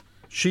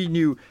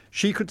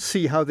 She could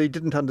see how they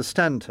didn't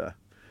understand her.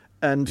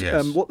 And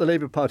what the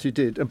Labour Party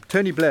did, and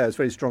Tony Blair is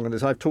very strong on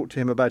this, I've talked to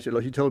him about it a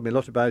lot, he told me a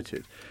lot about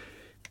it.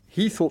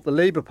 He thought the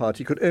Labour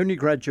Party could only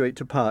graduate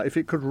to power if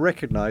it could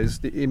recognise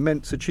the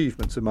immense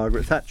achievements of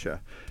Margaret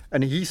Thatcher.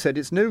 And he said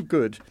it's no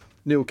good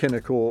Neil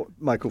Kinnock or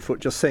Michael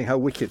Foot just saying how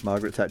wicked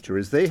Margaret Thatcher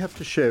is. They have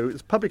to show,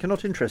 the public are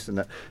not interested in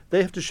that,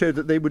 they have to show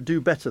that they would do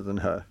better than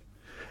her.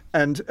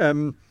 And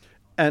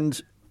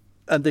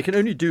they can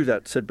only do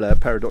that, said Blair,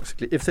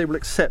 paradoxically, if they will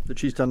accept that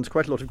she's done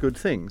quite a lot of good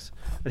things.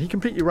 And he's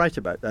completely right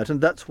about that.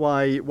 And that's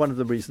why one of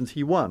the reasons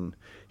he won.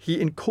 He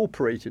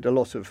incorporated a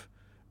lot of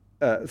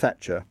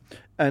Thatcher.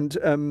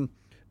 And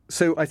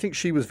so I think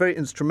she was very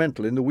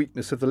instrumental in the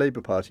weakness of the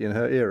Labour Party in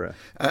her era.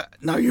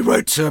 Now, you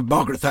wrote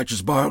Margaret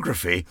Thatcher's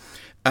biography.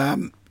 I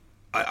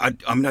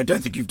mean, I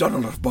don't think you've done a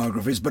lot of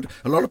biographies, but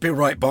a lot of people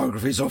write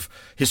biographies of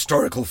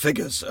historical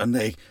figures, and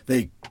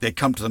they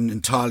come to them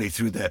entirely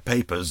through their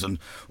papers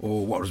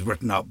or what was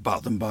written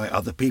about them by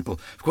other people.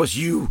 Of course,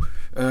 you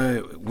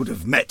would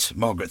have met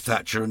Margaret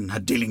Thatcher and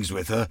had dealings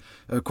with her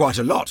quite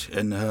a lot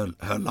in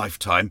her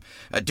lifetime.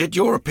 Did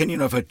your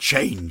opinion of her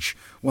change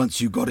once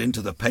you got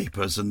into the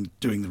papers and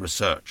doing the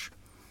research?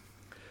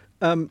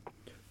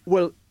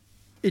 Well,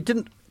 it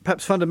didn't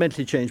perhaps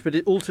fundamentally changed, but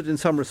it altered in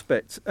some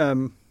respects.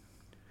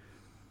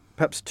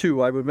 Perhaps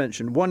two I would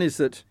mention. One is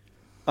that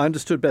I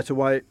understood better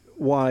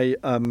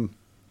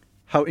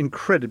how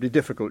incredibly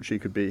difficult she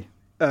could be.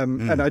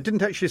 And I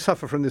didn't actually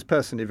suffer from this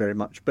personally very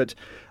much, but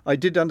I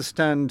did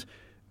understand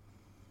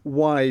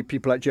why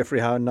people like Geoffrey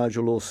Howe and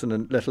Nigel Lawson,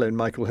 and let alone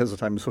Michael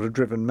Heseltine, were sort of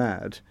driven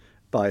mad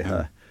by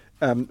her.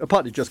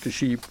 Partly just because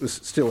she was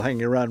still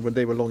hanging around when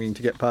they were longing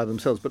to get power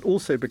themselves, but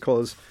also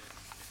because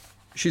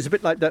she's a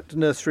bit like that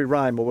nursery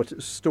rhyme or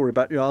story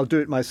about, I'll do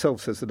it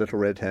myself, says the little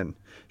red hen.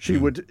 She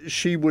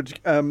would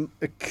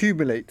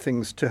accumulate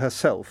things to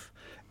herself,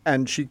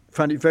 and she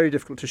found it very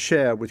difficult to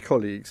share with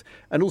colleagues.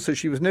 And also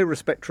she was no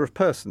respecter of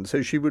persons,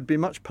 so she would be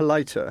much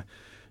politer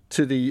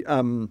to the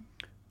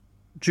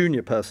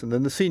junior person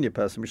than the senior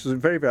person, which was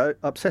very, very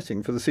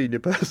upsetting for the senior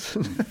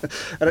person.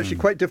 And actually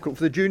quite difficult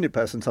for the junior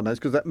person sometimes,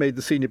 because that made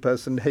the senior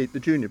person hate the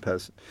junior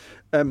person.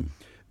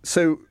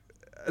 So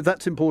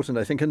that's important,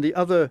 I think. And the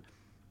other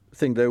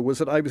thing, though, was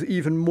that I was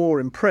even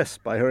more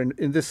impressed by her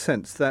in this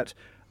sense, that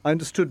I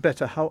understood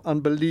better how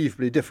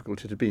unbelievably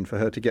difficult it had been for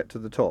her to get to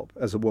the top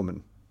as a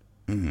woman.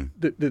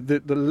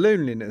 The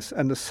loneliness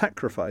and the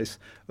sacrifice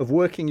of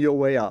working your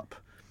way up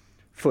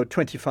for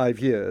 25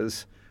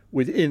 years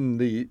within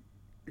the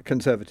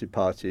Conservative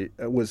Party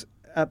was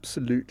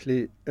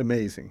absolutely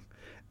amazing.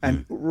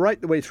 And right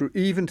the way through,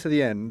 even to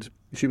the end,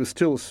 she was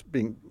still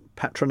being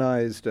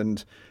patronised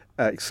and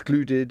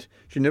excluded.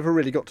 She never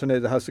really got to know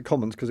the House of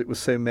Commons because it was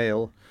so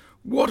male.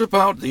 What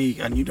about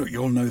and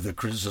you'll know the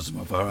criticism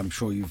of her, I'm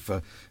sure you've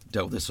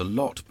dealt with this a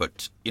lot,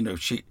 but,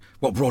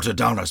 what brought her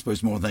down, I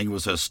suppose, more than anything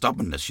was her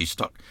stubbornness. She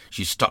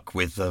stuck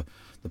with the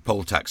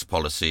poll tax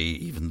policy,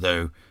 even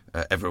though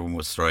everyone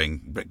was throwing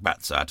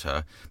brickbats at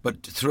her.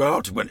 But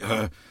throughout, when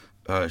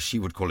she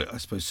would call it, I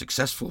suppose,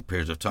 successful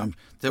period of time,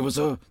 there was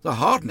the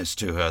hardness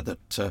to her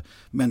that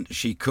meant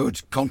she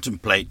could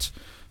contemplate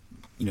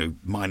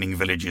mining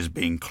villages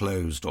being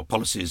closed or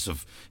policies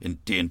of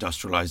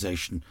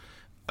deindustrialization.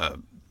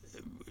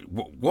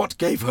 What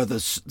gave her the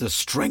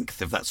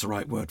strength, if that's the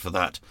right word for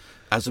that,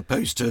 as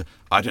opposed to,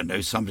 I don't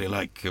know, somebody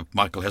like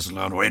Michael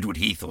Heseltine or Edward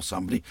Heath or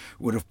somebody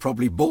would have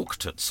probably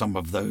balked at some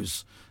of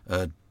those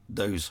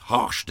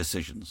harsh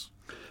decisions?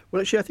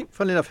 Well, actually, I think,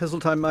 funnily enough,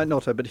 Heseltine might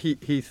not have, but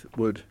Heath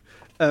would.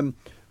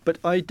 But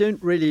I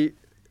don't really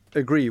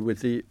agree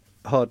with the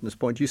hardness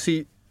point. You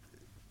see,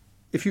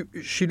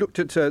 she looked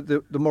at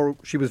the moral.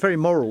 She was a very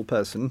moral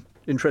person,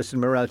 interested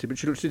in morality, but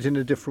she looked at it in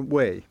a different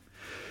way.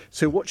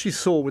 So what she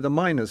saw with the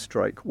miners'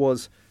 strike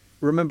was,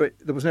 remember,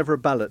 there was never a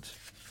ballot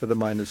for the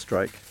miners'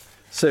 strike.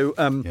 So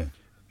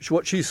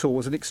what she saw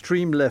was an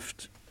extreme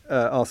left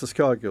Arthur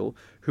Scargill,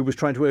 who was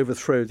trying to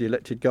overthrow the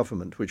elected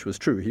government, which was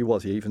true. He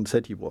even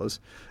said he was,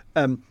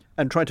 and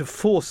trying to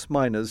force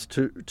miners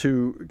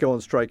to go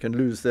on strike and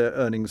lose their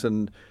earnings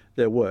and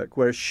their work.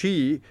 Whereas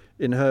she,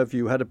 in her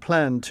view, had a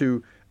plan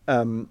to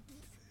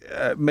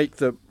make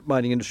the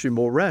mining industry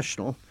more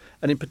rational.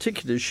 And in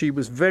particular, she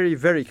was very,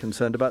 very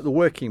concerned about the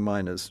working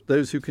miners,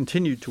 those who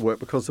continued to work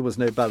because there was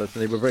no ballot,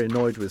 and they were very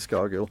annoyed with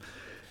Scargill.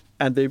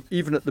 And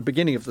even at the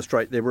beginning of the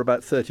strike, they were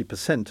about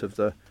 30% of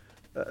the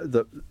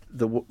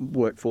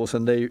workforce,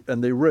 and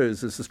they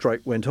rose as the strike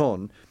went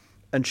on.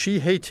 And she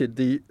hated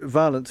the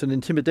violence and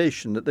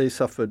intimidation that they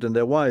suffered and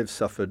their wives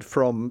suffered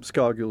from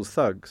Scargill's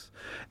thugs.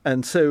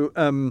 And so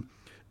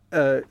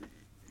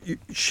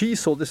she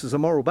saw this as a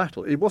moral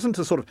battle. It wasn't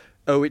a sort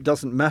of, it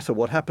doesn't matter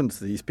what happens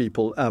to these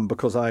people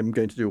because I'm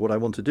going to do what I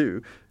want to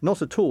do.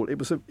 Not at all. It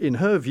was, in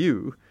her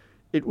view,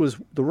 it was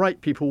the right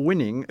people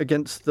winning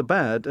against the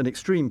bad and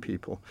extreme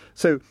people.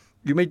 So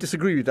you may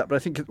disagree with that, but I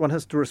think one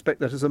has to respect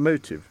that as a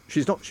motive.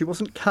 She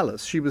wasn't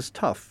callous. She was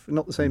tough.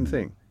 Not the same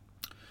thing.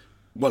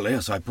 Well,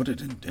 yes, I put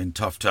it in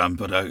tough terms,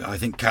 but I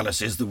think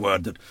callous is the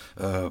word that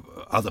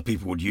other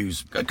people would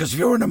use. Because if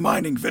you're in a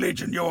mining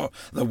village and you're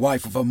the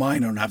wife of a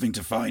miner and having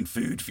to find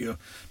food for your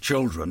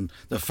children,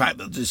 the fact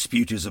that the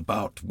dispute is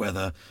about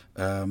whether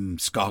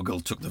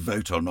Scargill took the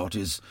vote or not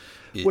fades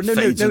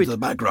into the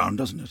background,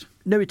 doesn't it?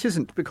 No, it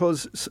isn't,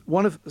 because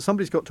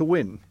somebody's got to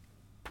win.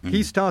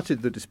 He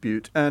started the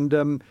dispute,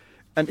 and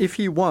if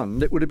he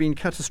won, it would have been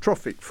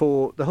catastrophic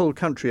for the whole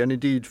country and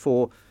indeed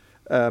for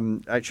a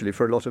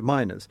lot of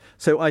miners.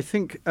 So I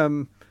think,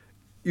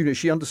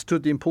 she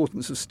understood the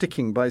importance of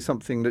sticking by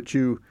something that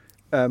you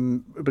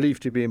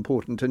believed to be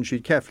important, and she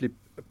carefully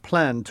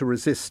planned to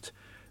resist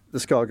the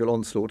Scargill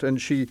onslaught.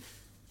 And she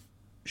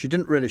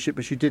didn't relish it,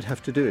 but she did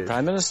have to do it.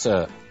 Prime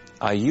Minister,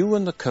 are you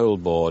and the Coal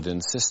Board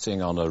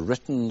insisting on a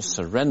written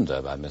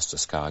surrender by Mr.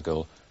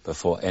 Scargill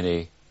before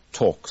any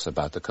talks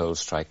about the coal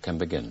strike can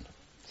begin?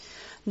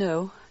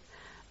 No.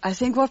 I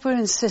think what we're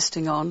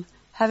insisting on,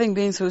 having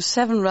been through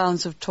 7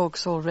 rounds of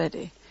talks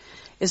already,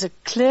 is a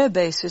clear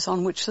basis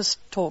on which the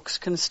talks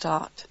can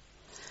start.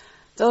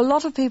 There are a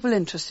lot of people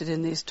interested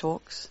in these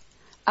talks.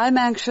 I'm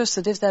anxious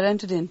that if they're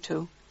entered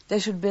into, they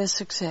should be a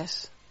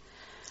success.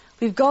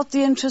 We've got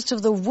the interest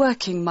of the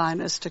working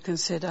miners to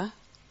consider,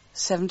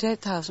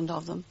 78,000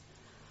 of them.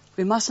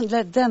 We mustn't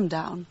let them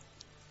down.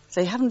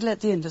 They haven't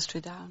let the industry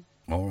down.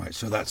 All right,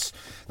 so that's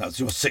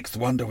your sixth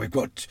wonder. We've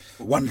got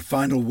one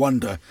final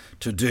wonder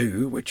to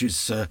do, which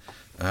is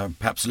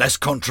perhaps less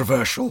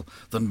controversial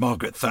than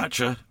Margaret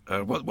Thatcher.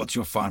 What's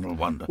your final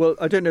wonder? Well,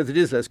 I don't know that it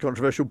is less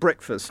controversial.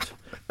 Breakfast,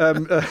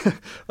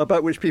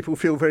 about which people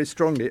feel very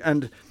strongly.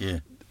 And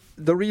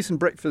the reason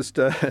breakfast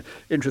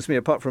interests me,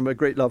 apart from a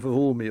great love of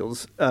all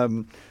meals,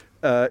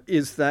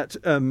 is that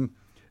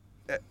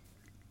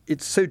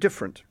it's so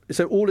different.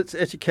 So all its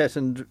etiquette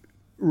and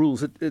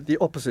rules are the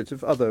opposite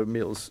of other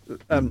meals.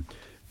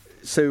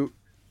 So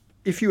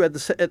if you had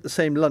at the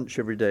same lunch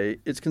every day,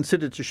 it's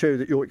considered to show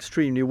that you're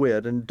extremely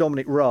weird. And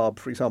Dominic Raab,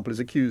 for example, is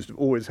accused of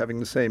always having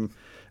the same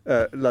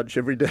lunch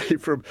every day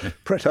from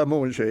Pret a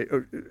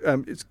Manger.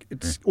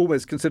 It's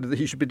almost considered that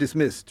he should be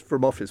dismissed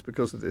from office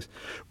because of this.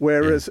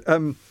 Whereas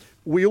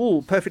we're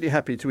all perfectly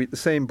happy to eat the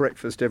same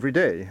breakfast every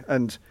day.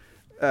 And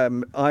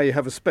I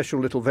have a special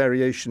little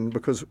variation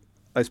because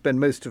I spend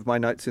most of my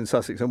nights in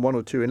Sussex and one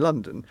or two in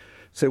London.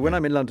 So when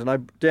I'm in London, I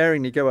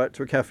daringly go out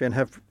to a cafe and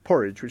have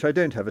porridge, which I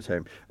don't have at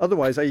home.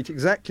 Otherwise, I eat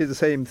exactly the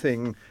same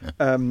thing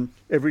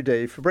every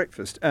day for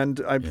breakfast.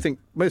 And I think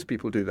most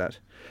people do that.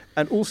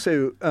 And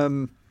also,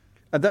 and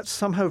that's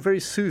somehow very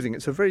soothing.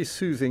 It's a very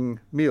soothing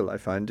meal, I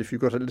find,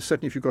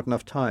 certainly if you've got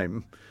enough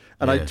time.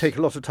 And I take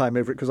a lot of time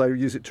over it because I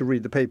use it to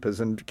read the papers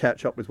and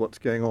catch up with what's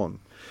going on.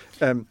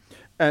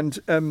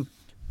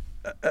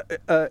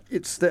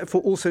 It's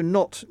therefore also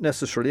not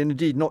necessarily, and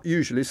indeed not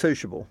usually,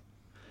 sociable.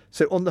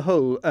 So on the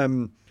whole,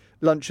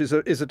 lunch is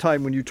a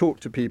time when you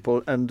talk to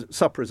people, and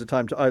supper is a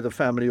time to either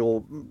family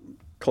or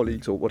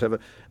colleagues or whatever.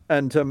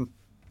 And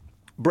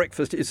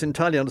breakfast, it's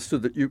entirely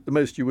understood that the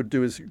most you would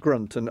do is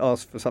grunt and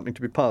ask for something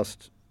to be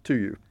passed to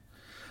you.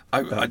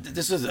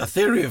 This is a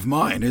theory of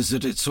mine, is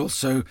that it's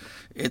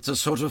a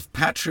sort of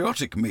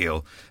patriotic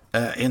meal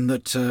in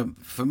that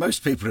for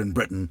most people in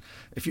Britain,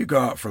 if you go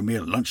out for a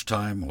meal at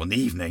lunchtime or in the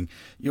evening,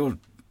 you'll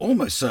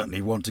almost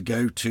certainly want to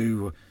go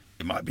to,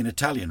 it might be an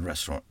Italian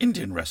restaurant,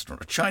 Indian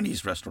restaurant, a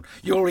Chinese restaurant.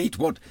 You'll eat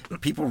what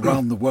people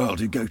around the world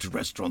who go to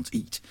restaurants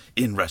eat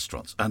in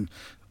restaurants. And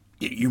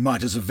you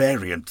might, as a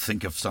variant,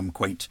 think of some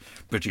quaint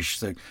British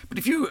thing. But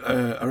if you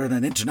are in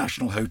an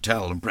international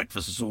hotel and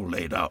breakfast is all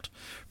laid out,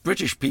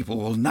 British people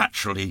will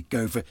naturally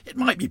go for, it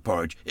might be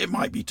porridge, it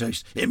might be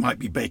toast, it might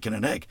be bacon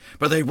and egg,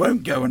 but they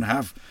won't go and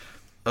have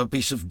a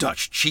piece of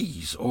Dutch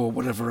cheese or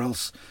whatever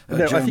else.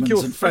 No, I think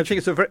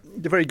it's a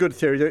very good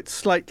theory, though it's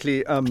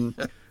slightly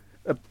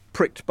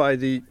pricked by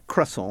the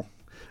croissant.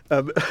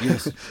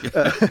 Yes.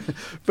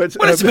 But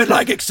it's a bit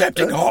like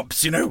accepting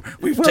hops,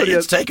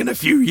 it's taken a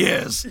few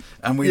years,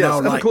 and we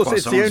now like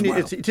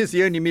croissants. It is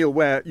the only meal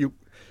where you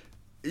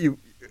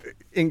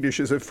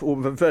English is a form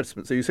of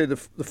advertisement. So you say the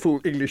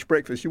full English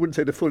breakfast. You wouldn't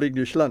say the full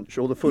English lunch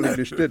or the full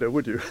English dinner,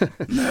 would you?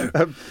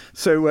 No.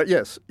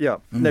 Yes, yeah.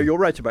 No, you're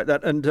right about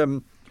that.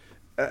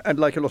 And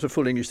like a lot of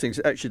full English things,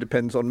 it actually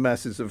depends on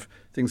masses of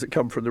things that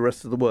come from the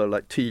rest of the world,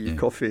 like tea,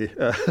 coffee,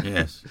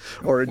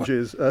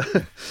 oranges.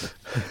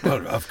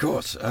 Well, of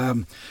course.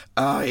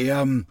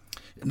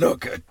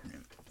 Look,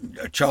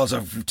 Charles,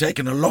 I've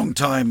taken a long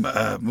time,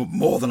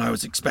 more than I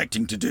was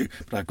expecting to do,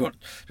 but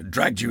I've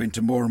dragged you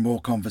into more and more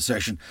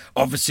conversation.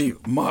 Obviously,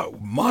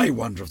 my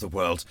wonder of the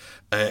world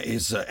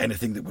is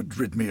anything that would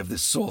rid me of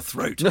this sore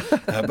throat,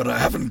 but I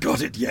haven't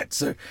got it yet.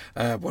 So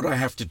what I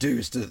have to do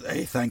is to,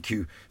 thank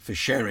you for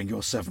sharing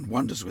your 7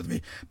 wonders with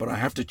me, but I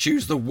have to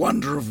choose the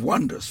wonder of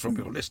wonders from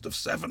your list of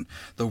 7,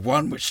 the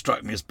one which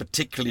struck me as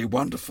particularly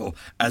wonderful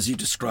as you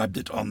described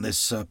it on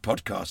this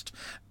podcast.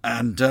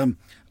 And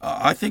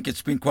I think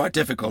it's been quite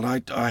difficult.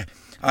 I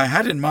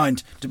had in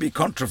mind to be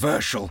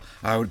controversial.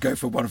 I would go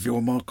for one of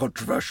your more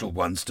controversial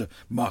ones to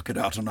mark it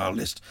out on our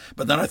list.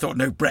 But then I thought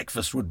no,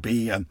 breakfast would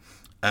be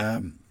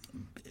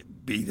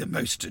the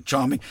most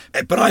charming.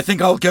 But I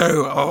think I'll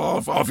go,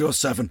 of your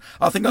 7,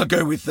 I think I'll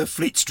go with the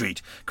Fleet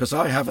Street, because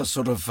I have a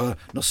sort of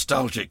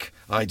nostalgic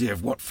idea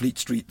of what Fleet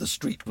Street, the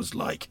street, was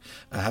like,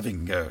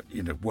 having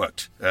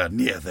worked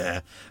near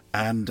there,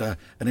 and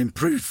an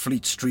improved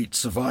Fleet Street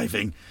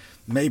surviving,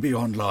 maybe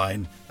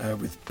online,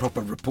 with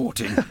proper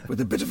reporting, with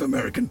a bit of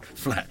American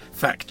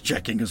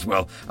fact-checking as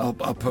well.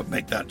 I'll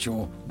make that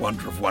your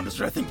wonder of wonders,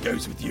 which I think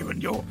goes with you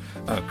and your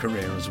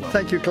career as well.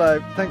 Thank you,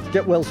 Clive. Thanks.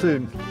 Get well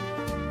soon.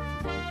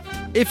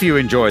 If you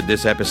enjoyed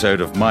this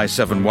episode of My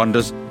 7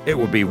 Wonders, it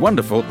would be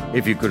wonderful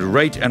if you could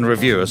rate and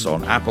review us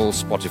on Apple,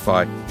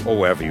 Spotify, or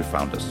wherever you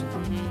found us.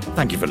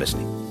 Thank you for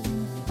listening.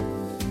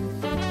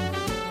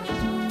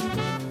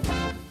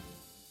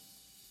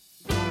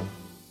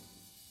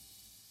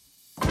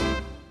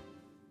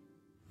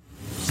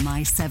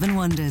 My 7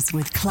 Wonders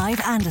with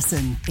Clive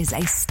Anderson is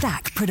a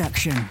Stack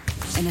production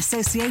in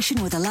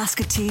association with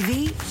Alaska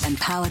TV and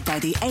powered by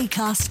the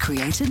Acast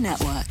Creator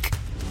Network.